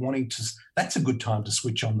night and you're wanting to, that's a good time to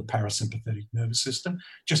switch on the parasympathetic nervous system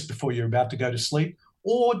just before you're about to go to sleep.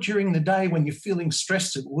 Or during the day when you're feeling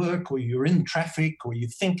stressed at work or you're in traffic or you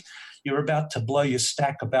think you're about to blow your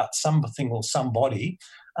stack about something or somebody,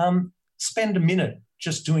 spend a minute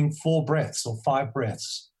just doing 4 breaths or 5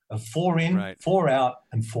 breaths. Of 4 in, 4 out,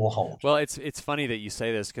 and 4 hold. Well, it's funny that you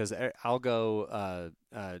say this because I'll go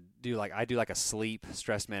do a sleep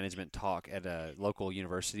stress management talk at a local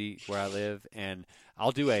university where I live, and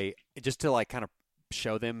I'll do just to like kind of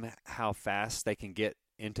show them how fast they can get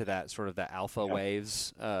into that sort of the alpha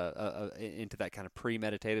waves, into that kind of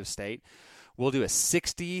pre-meditative state. We'll do a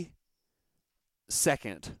 60-second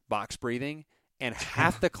box breathing, and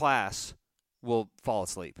half the class will fall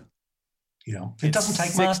asleep. You know, it doesn't take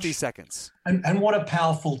 60 seconds. And what a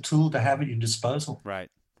powerful tool to have at your disposal. Right.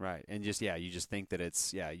 And just, you just think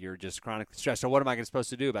that you're just chronically stressed. So what am I supposed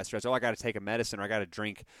to do about stress? Oh, I got to take a medicine, or I got to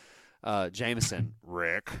drink Jameson,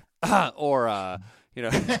 Rick. Or, you know.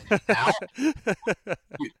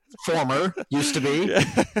 Former, used to be.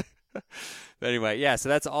 But anyway, so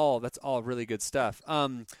that's all really good stuff.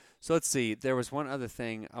 So let's see. There was one other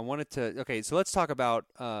thing I wanted to, okay, so let's talk about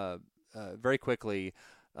very quickly.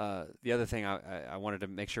 The other thing I wanted to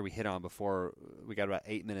make sure we hit on before we got about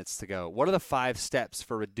 8 minutes to go. What are the 5 steps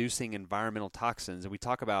for reducing environmental toxins? And we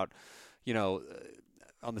talk about,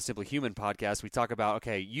 on the Simply Human podcast, we talk about,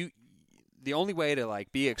 okay, the only way to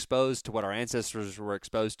like be exposed to what our ancestors were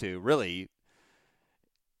exposed to, really,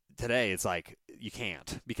 today it's like you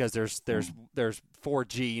can't, because there's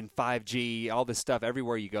 4G and 5G, all this stuff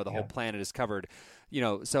everywhere you go. The whole planet is covered.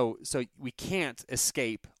 So we can't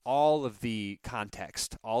escape all of the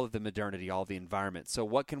context, all of the modernity, all of the environment. So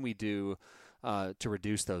what can we do to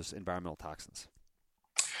reduce those environmental toxins?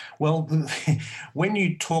 Well, when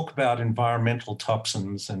you talk about environmental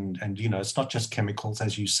toxins and it's not just chemicals,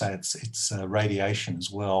 as you say, it's radiation as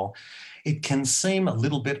well. It can seem a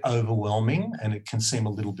little bit overwhelming and it can seem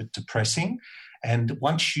a little bit depressing. And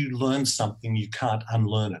once you learn something, you can't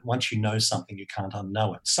unlearn it. Once you know something, you can't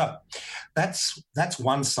unknow it. So that's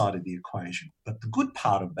one side of the equation. But the good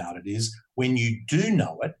part about it is when you do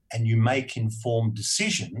know it and you make informed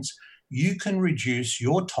decisions, you can reduce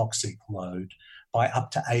your toxic load by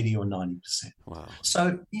up to 80 or 90%. Wow.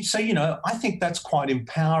 So I think that's quite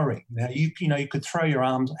empowering. Now, you could throw your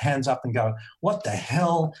hands up and go, what the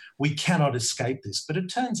hell? We cannot escape this. But it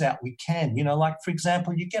turns out we can. Like, for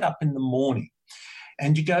example, you get up in the morning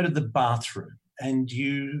and you go to the bathroom and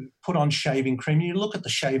you put on shaving cream. You look at the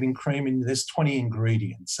shaving cream and there's 20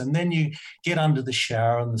 ingredients. And then you get under the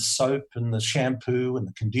shower and the soap and the shampoo and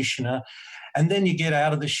the conditioner. And then you get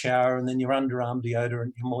out of the shower and then your underarm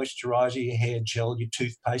deodorant, your moisturizer, your hair gel, your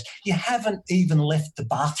toothpaste. You haven't even left the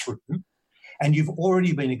bathroom and you've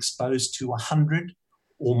already been exposed to 100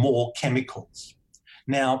 or more chemicals.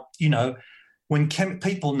 Now, when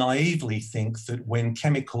people naively think that when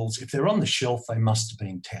chemicals, if they're on the shelf, they must have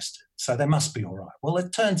been tested. So they must be all right. Well,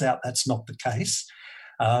 it turns out that's not the case.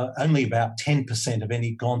 Only about 10%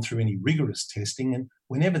 have gone through any rigorous testing. And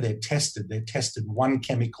whenever they're tested one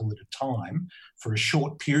chemical at a time for a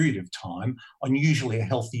short period of time on usually a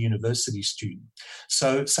healthy university student.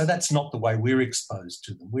 So that's not the way we're exposed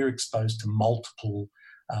to them. We're exposed to multiple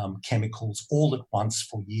chemicals all at once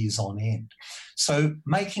for years on end. So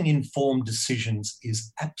making informed decisions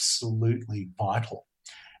is absolutely vital.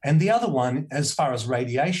 And the other one, as far as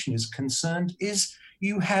radiation is concerned, is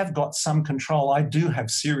you have got some control. I do have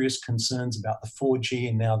serious concerns about the 4G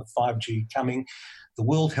and now the 5G coming. The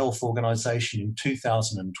World Health Organization in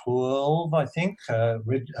 2012, I think,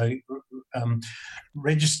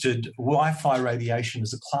 registered Wi-Fi radiation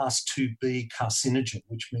as a class 2B carcinogen,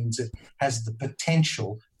 which means it has the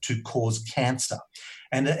potential to cause cancer.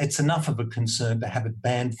 And it's enough of a concern to have it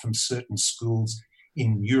banned from certain schools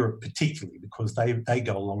in Europe particularly, because they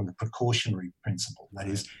go along the precautionary principle. That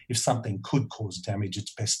is, if something could cause damage,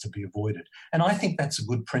 it's best to be avoided. And I think that's a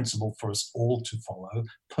good principle for us all to follow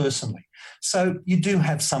personally. So you do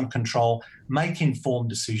have some control, make informed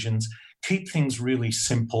decisions, keep things really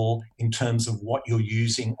simple in terms of what you're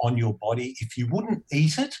using on your body. If you wouldn't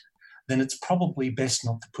eat it, then it's probably best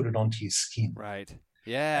not to put it onto your skin. Right.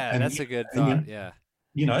 Yeah, And that's a good thought. Yeah.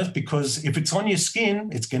 Because if it's on your skin,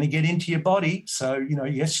 it's going to get into your body. So,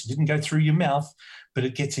 yes, it didn't go through your mouth, but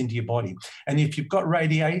it gets into your body. And if you've got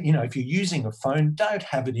if you're using a phone, don't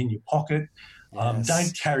have it in your pocket. Yes.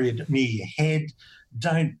 Don't carry it near your head.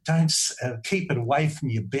 Don't keep it away from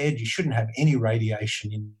your bed. You shouldn't have any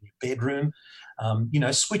radiation in your bedroom.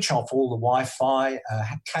 Switch off all the Wi-Fi,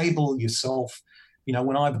 cable yourself.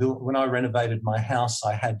 When I renovated my house,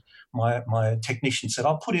 I had my technician said,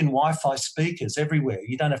 I'll put in Wi-Fi speakers everywhere.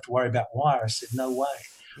 You don't have to worry about wire. I said, no way.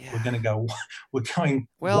 Yeah. We're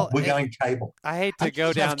going cable. I hate to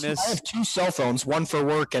go down this. I have two cell phones, one for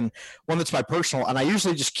work and one that's my personal. And I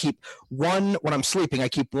usually just keep one when I'm sleeping. I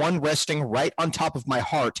keep one resting right on top of my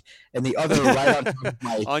heart and the other right on top of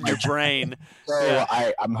my on your brain. So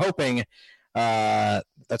yeah. I'm hoping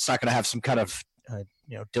that's not going to have some kind of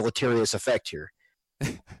deleterious effect here.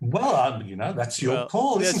 Well, that's your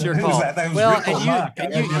call. That's your call. That was well,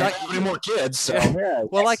 and you like 3 more kids. So. Yeah.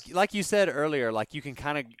 Well, like you said earlier, like you can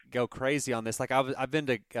kind of go crazy on this. Like I've been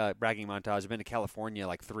to bragging montage. I've been to California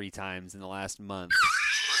like 3 times in the last month,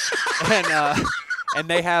 and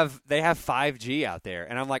they have 5G out there,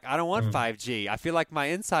 and I'm like, I don't want 5G. I feel like my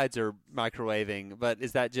insides are microwaving. But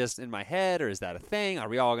is that just in my head, or is that a thing? Are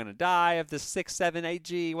we all going to die of this 6, 7,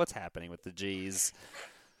 8G? What's happening with the Gs?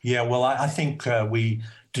 Yeah, well, I think we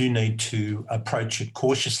do need to approach it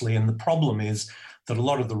cautiously. And the problem is that a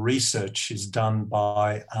lot of the research is done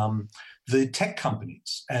by the tech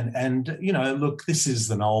companies. And look, this is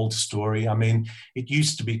an old story. I mean, it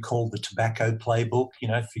used to be called the tobacco playbook,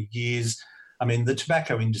 for years. I mean, the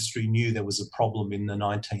tobacco industry knew there was a problem in the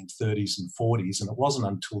 1930s and 40s, and it wasn't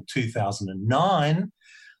until 2009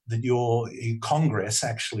 that your Congress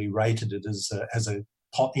actually rated it as a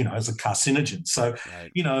carcinogen. So,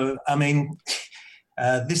 right.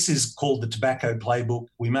 This is called the tobacco playbook.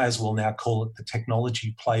 We may as well now call it the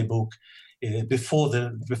technology playbook. Before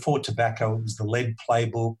tobacco, it was the lead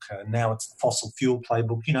playbook. Now it's the fossil fuel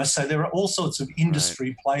playbook. So there are all sorts of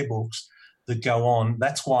industry playbooks that go on.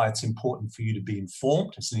 That's why it's important for you to be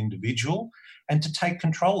informed as an individual and to take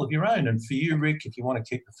control of your own. And for you, Rick, if you want to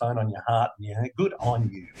keep the phone on your heart and your head, good on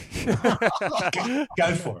you.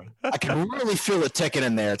 Go for it. I can really feel it ticking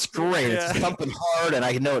in there. It's great. Yeah. It's thumping hard, and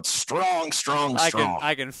I know it's strong.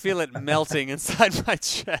 I can feel it melting inside my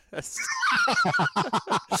chest.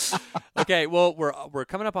 Okay, well, we're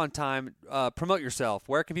coming up on time. Promote yourself.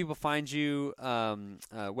 Where can people find you?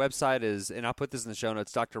 Website is, and I'll put this in the show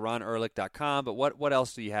notes, DrRonEhrlich.com. But what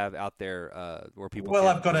else do you have out there where people? Well,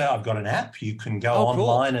 I've got an app. You can go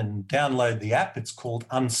online and download the app. It's called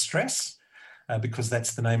Unstress, because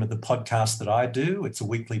that's the name of the podcast that I do. It's a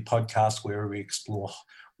weekly podcast where we explore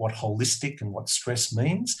what holistic and what stress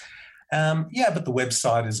means. But the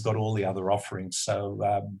website has got all the other offerings. So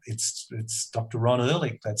it's Dr. Ron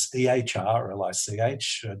Ehrlich. That's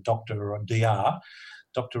EHRLICH, Dr. DR,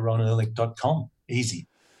 drronehrlich.com. Easy.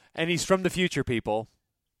 And he's from the future, people.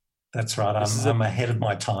 That's right. I'm ahead of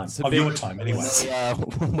my time, your time anyway.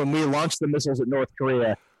 When we launch the missiles at North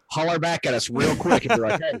Korea, holler back at us real quick and be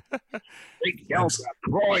like,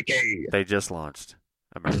 hey, they just launched.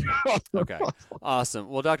 Okay. Awesome.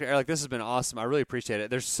 Well, Dr. Ehrlich, this has been awesome. I really appreciate it.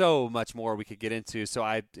 There's so much more we could get into. So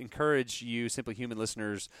I encourage you, Simply Human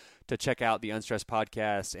listeners, to check out the Unstressed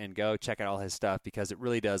podcast and go check out all his stuff, because it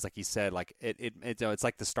really does, like he said, like it's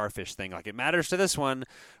like the starfish thing. Like, it matters to this one,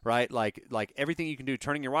 right? Like everything you can do,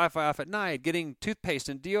 turning your Wi-Fi off at night, getting toothpaste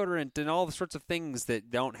and deodorant and all the sorts of things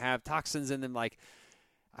that don't have toxins in them. Like,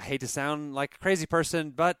 I hate to sound like a crazy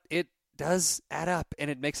person, but it does add up,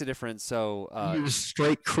 and it makes a difference. So I use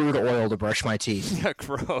straight crude oil to brush my teeth. yeah,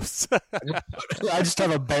 gross. I just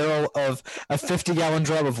have a barrel of a 50-gallon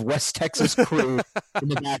drum of West Texas crude in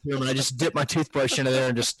the bathroom, and I just dip my toothbrush into there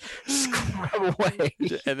and just scrub away.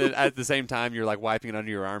 And then at the same time, you're like wiping it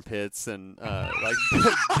under your armpits and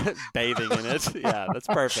like bathing in it. Yeah, that's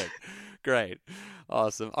perfect. Great.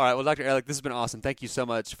 Awesome. All right. Well, Dr. Ehrlich, this has been awesome. Thank you so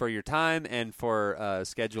much for your time and for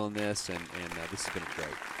scheduling this, and this has been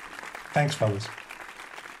great. Thanks, fellas.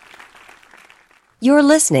 You're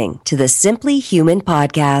listening to the Simply Human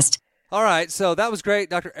podcast. All right, so that was great,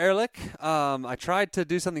 Dr. Ehrlich. I tried to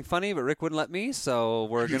do something funny, but Rick wouldn't let me, so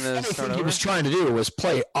we're going to start over. What he was trying to do was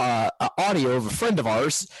play audio of a friend of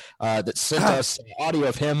ours that sent us audio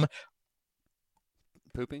of him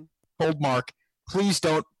pooping. Told Mark, please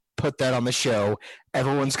don't put that on the show.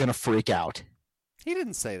 Everyone's going to freak out. He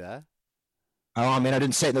didn't say that. Oh, I mean, I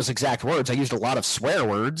didn't say those exact words. I used a lot of swear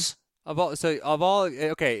words.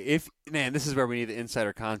 Okay, this is where we need the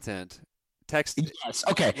insider content. Text. Yes.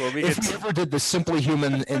 Okay. If we ever did the Simply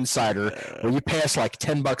Human Insider, where you pay us like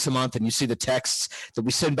 $10 a month, and you see the texts that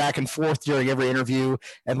we send back and forth during every interview,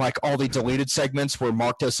 and like all the deleted segments where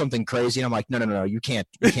Mark does something crazy, and I'm like, no, you can't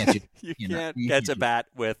do that. you can't catch a bat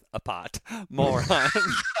with a pot, moron.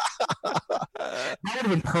 That would have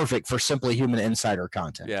been perfect for Simply Human Insider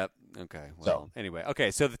content. Yeah. Okay. Well, anyway.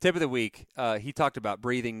 Okay. So the tip of the week, he talked about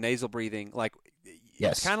breathing, nasal breathing, like.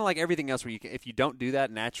 Yes. It's kind of like everything else where if you don't do that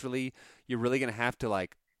naturally, you're really going to have to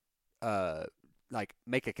like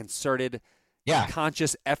make a concerted,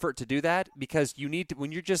 conscious effort to do that, because you need to,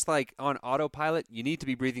 when you're just like on autopilot, you need to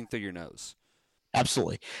be breathing through your nose.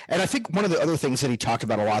 Absolutely. And I think one of the other things that he talked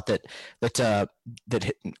about a lot that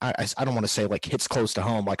I don't want to say like hits close to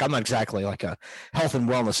home. Like I'm not exactly like a health and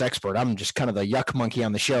wellness expert. I'm just kind of the yuck monkey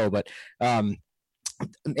on the show, but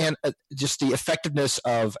and just the effectiveness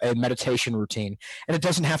of a meditation routine. And it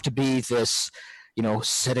doesn't have to be this,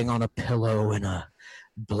 sitting on a pillow in a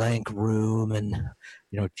blank room and,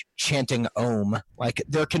 chanting Om. Like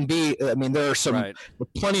there can be, there are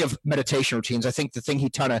plenty of meditation routines. I think the thing he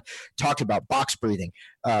kind of talked about, box breathing,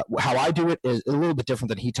 how I do it is a little bit different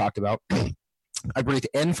than he talked about. I breathe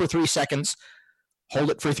in for 3 seconds, hold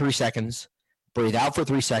it for 3 seconds, breathe out for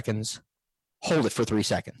 3 seconds, hold it for 3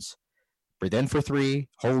 seconds. Breathe in for 3,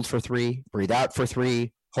 hold for 3, breathe out for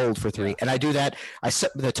 3, hold for 3. Yeah. And I do that. I set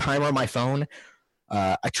the timer on my phone.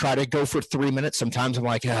 I try to go for 3 minutes. Sometimes I'm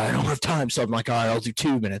like, I don't have time. So I'm like, all right, I'll do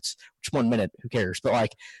 2 minutes, which 1 minute, who cares? But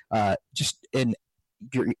like what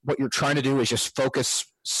you're trying to do is just focus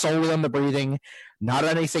solely on the breathing, not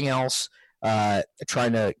on anything else.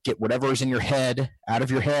 Trying to get whatever is in your head out of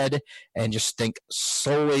your head and just think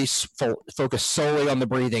solely, focus solely on the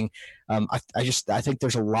breathing. I think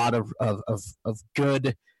there's a lot of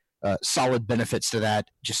good, solid benefits to that.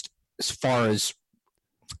 Just as far as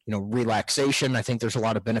relaxation, I think there's a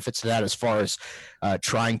lot of benefits to that. As far as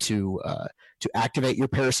trying to activate your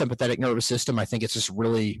parasympathetic nervous system, I think it's just a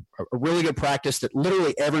really good practice that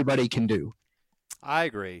literally everybody can do. I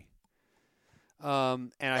agree.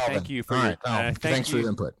 And I thank you for thanks for your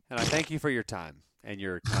input. And I thank you for your time and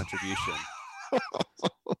your contribution.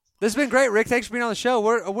 This has been great, Rick. Thanks for being on the show.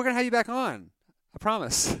 We're gonna have you back on. I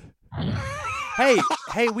promise.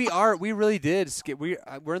 hey, we really did.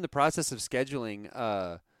 We're in the process of scheduling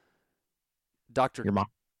Dr. Your mom.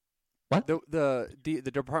 What?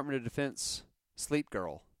 The Department of Defense sleep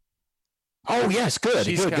girl. Oh yes, good.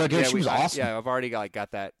 She was awesome. Yeah, I've already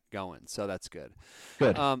got that going, so that's good.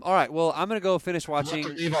 Good. All right. Well, I'm gonna go finish watching.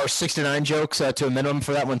 We'll leave our 69 jokes to a minimum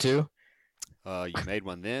for that one too. You made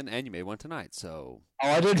one then, and you made one tonight. So. Oh,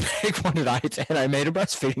 I did make one tonight, and I made a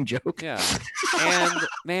breastfeeding joke. Yeah. And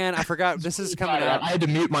man, I forgot. This is coming out. I had to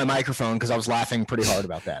mute my microphone because I was laughing pretty hard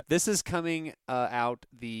about that. This is coming out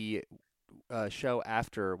the show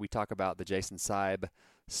after we talk about the Jason Seib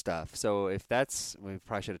stuff. So if we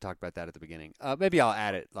probably should have talked about that at the beginning. Maybe I'll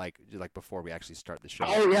add it like before we actually start the show.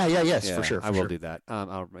 Oh yes, for sure. I will do that.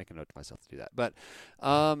 I'll make a note to myself to do that. But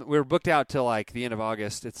we're booked out till like the end of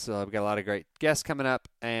August. It's we got a lot of great guests coming up,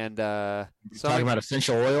 and talking about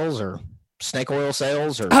essential oils or snake oil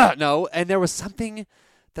sales or no. And there was something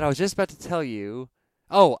that I was just about to tell you.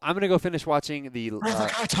 Oh, I'm gonna go finish watching the.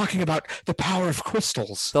 guy talking about the power of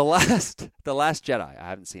crystals. The last Jedi. I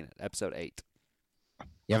haven't seen it. Episode 8.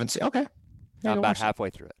 You haven't seen? Okay. I'm about halfway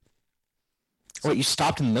through it. Wait, you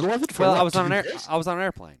stopped in the middle of it? I was on an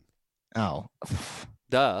airplane. Oh.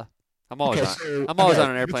 Duh. I'm always on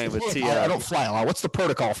an airplane with Tia. I don't fly a lot. What's the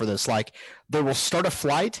protocol for this? Like, they will start a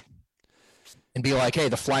flight and be like, hey,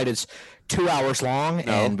 the flight is 2 hours long,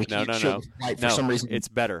 and we can't show the flight for some reason. It's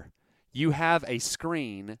better. You have a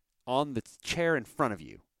screen on the chair in front of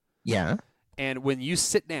you. Yeah. And when you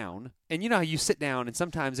sit down, and you know how you sit down, and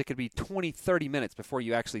sometimes it could be 20, 30 minutes before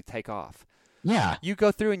you actually take off. Yeah. You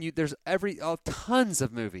go through, and there's tons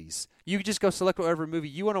of movies. You just go select whatever movie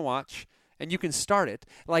you want to watch, and you can start it.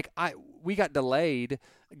 Like we got delayed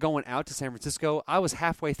going out to San Francisco. I was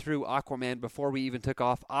halfway through Aquaman before we even took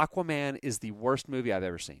off. Aquaman is the worst movie I've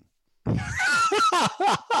ever seen.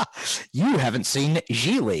 You haven't seen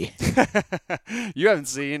Geely. You haven't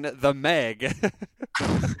seen The Meg.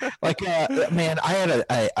 Like, man, I had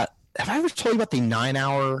have I ever told you about the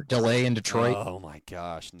 9-hour delay in Detroit? Oh my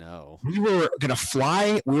gosh, no. We were going to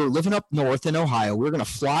fly. We were living up north in Ohio. We were going to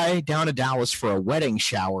fly down to Dallas for a wedding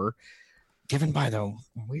shower given by the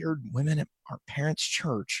weird women at our parents'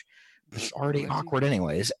 church. It was already awkward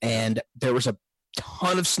anyways. And there was a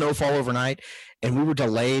ton of snowfall overnight, and we were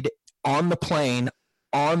delayed on the plane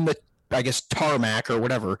on the, I guess, tarmac or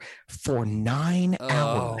whatever for 9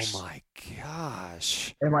 hours. Oh my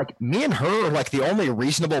gosh. And like me and her are like the only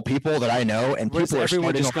reasonable people that I know, and people are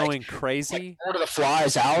everyone just like, going crazy. Order the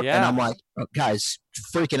flies out, Yeah. and I'm like, oh, guys,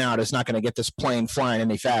 freaking out is not going to get this plane flying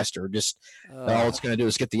any faster. Just all it's going to do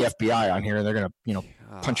is get the FBI on here, and they're going to,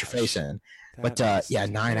 punch your face in. But yeah,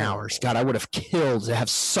 9 hours. God, I would have killed to have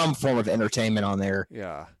some form of entertainment on there.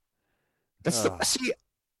 Yeah. That's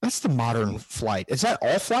that's the modern flight. Is that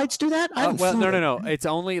all flights do that? Well, no. It's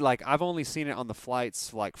only like I've only seen it on the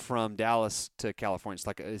flights like from Dallas to California. It's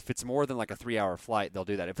like if it's more than like a 3-hour flight, they'll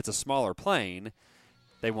do that. If it's a smaller plane,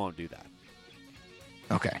 they won't do that.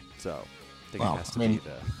 Okay. So I think it has to be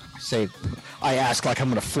the... Say, I ask like I'm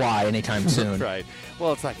going to fly anytime soon. Right.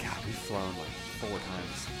 Well, it's like, God, we've flown like 4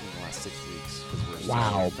 times in the last 6 weeks. 'Cause we're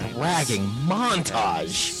wow, so famous. Bragging montage.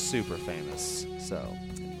 Super famous. So,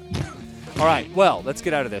 anyway. All right, well, let's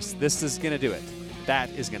get out of this. This is going to do it. That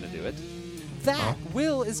is going to do it. That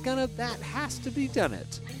has to be done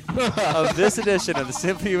it. Of this edition of the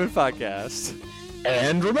Simply Human Podcast.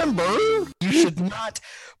 And remember, you should not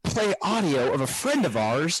play audio of a friend of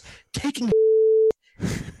ours taking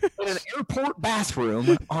in an airport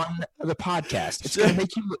bathroom on the podcast. It's going to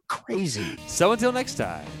make you look crazy. So until next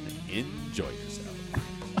time, enjoy yourself.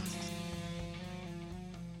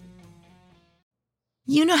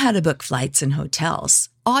 You know how to book flights and hotels.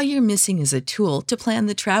 All you're missing is a tool to plan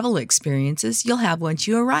the travel experiences you'll have once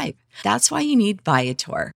you arrive. That's why you need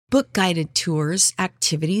Viator. Book guided tours,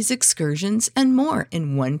 activities, excursions, and more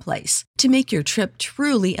in one place to make your trip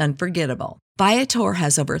truly unforgettable. Viator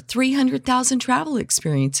has over 300,000 travel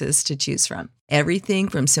experiences to choose from. Everything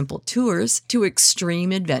from simple tours to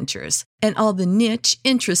extreme adventures and all the niche,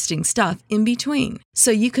 interesting stuff in between.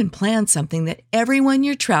 So you can plan something that everyone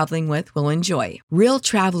you're traveling with will enjoy. Real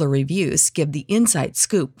traveler reviews give the inside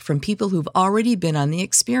scoop from people who've already been on the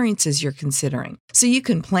experiences you're considering. So you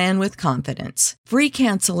can plan with confidence. Free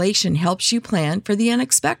cancellation helps you plan for the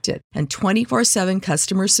unexpected. And 24/7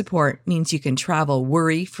 customer support means you can travel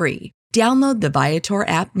worry-free. Download the Viator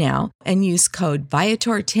app now and use code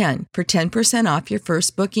Viator10 for 10% off your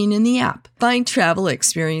first booking in the app. Find travel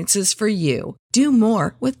experiences for you. Do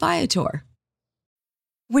more with Viator.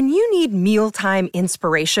 When you need mealtime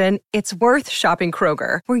inspiration, it's worth shopping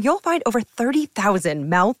Kroger, where you'll find over 30,000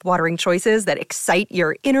 mouth-watering choices that excite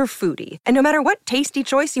your inner foodie. And no matter what tasty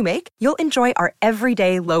choice you make, you'll enjoy our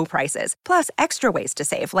everyday low prices, plus extra ways to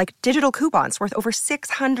save, like digital coupons worth over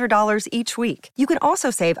 $600 each week. You can also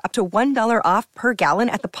save up to $1 off per gallon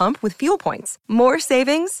at the pump with fuel points. More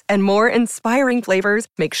savings and more inspiring flavors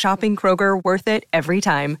make shopping Kroger worth it every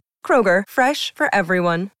time. Kroger, fresh for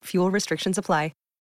everyone. Fuel restrictions apply.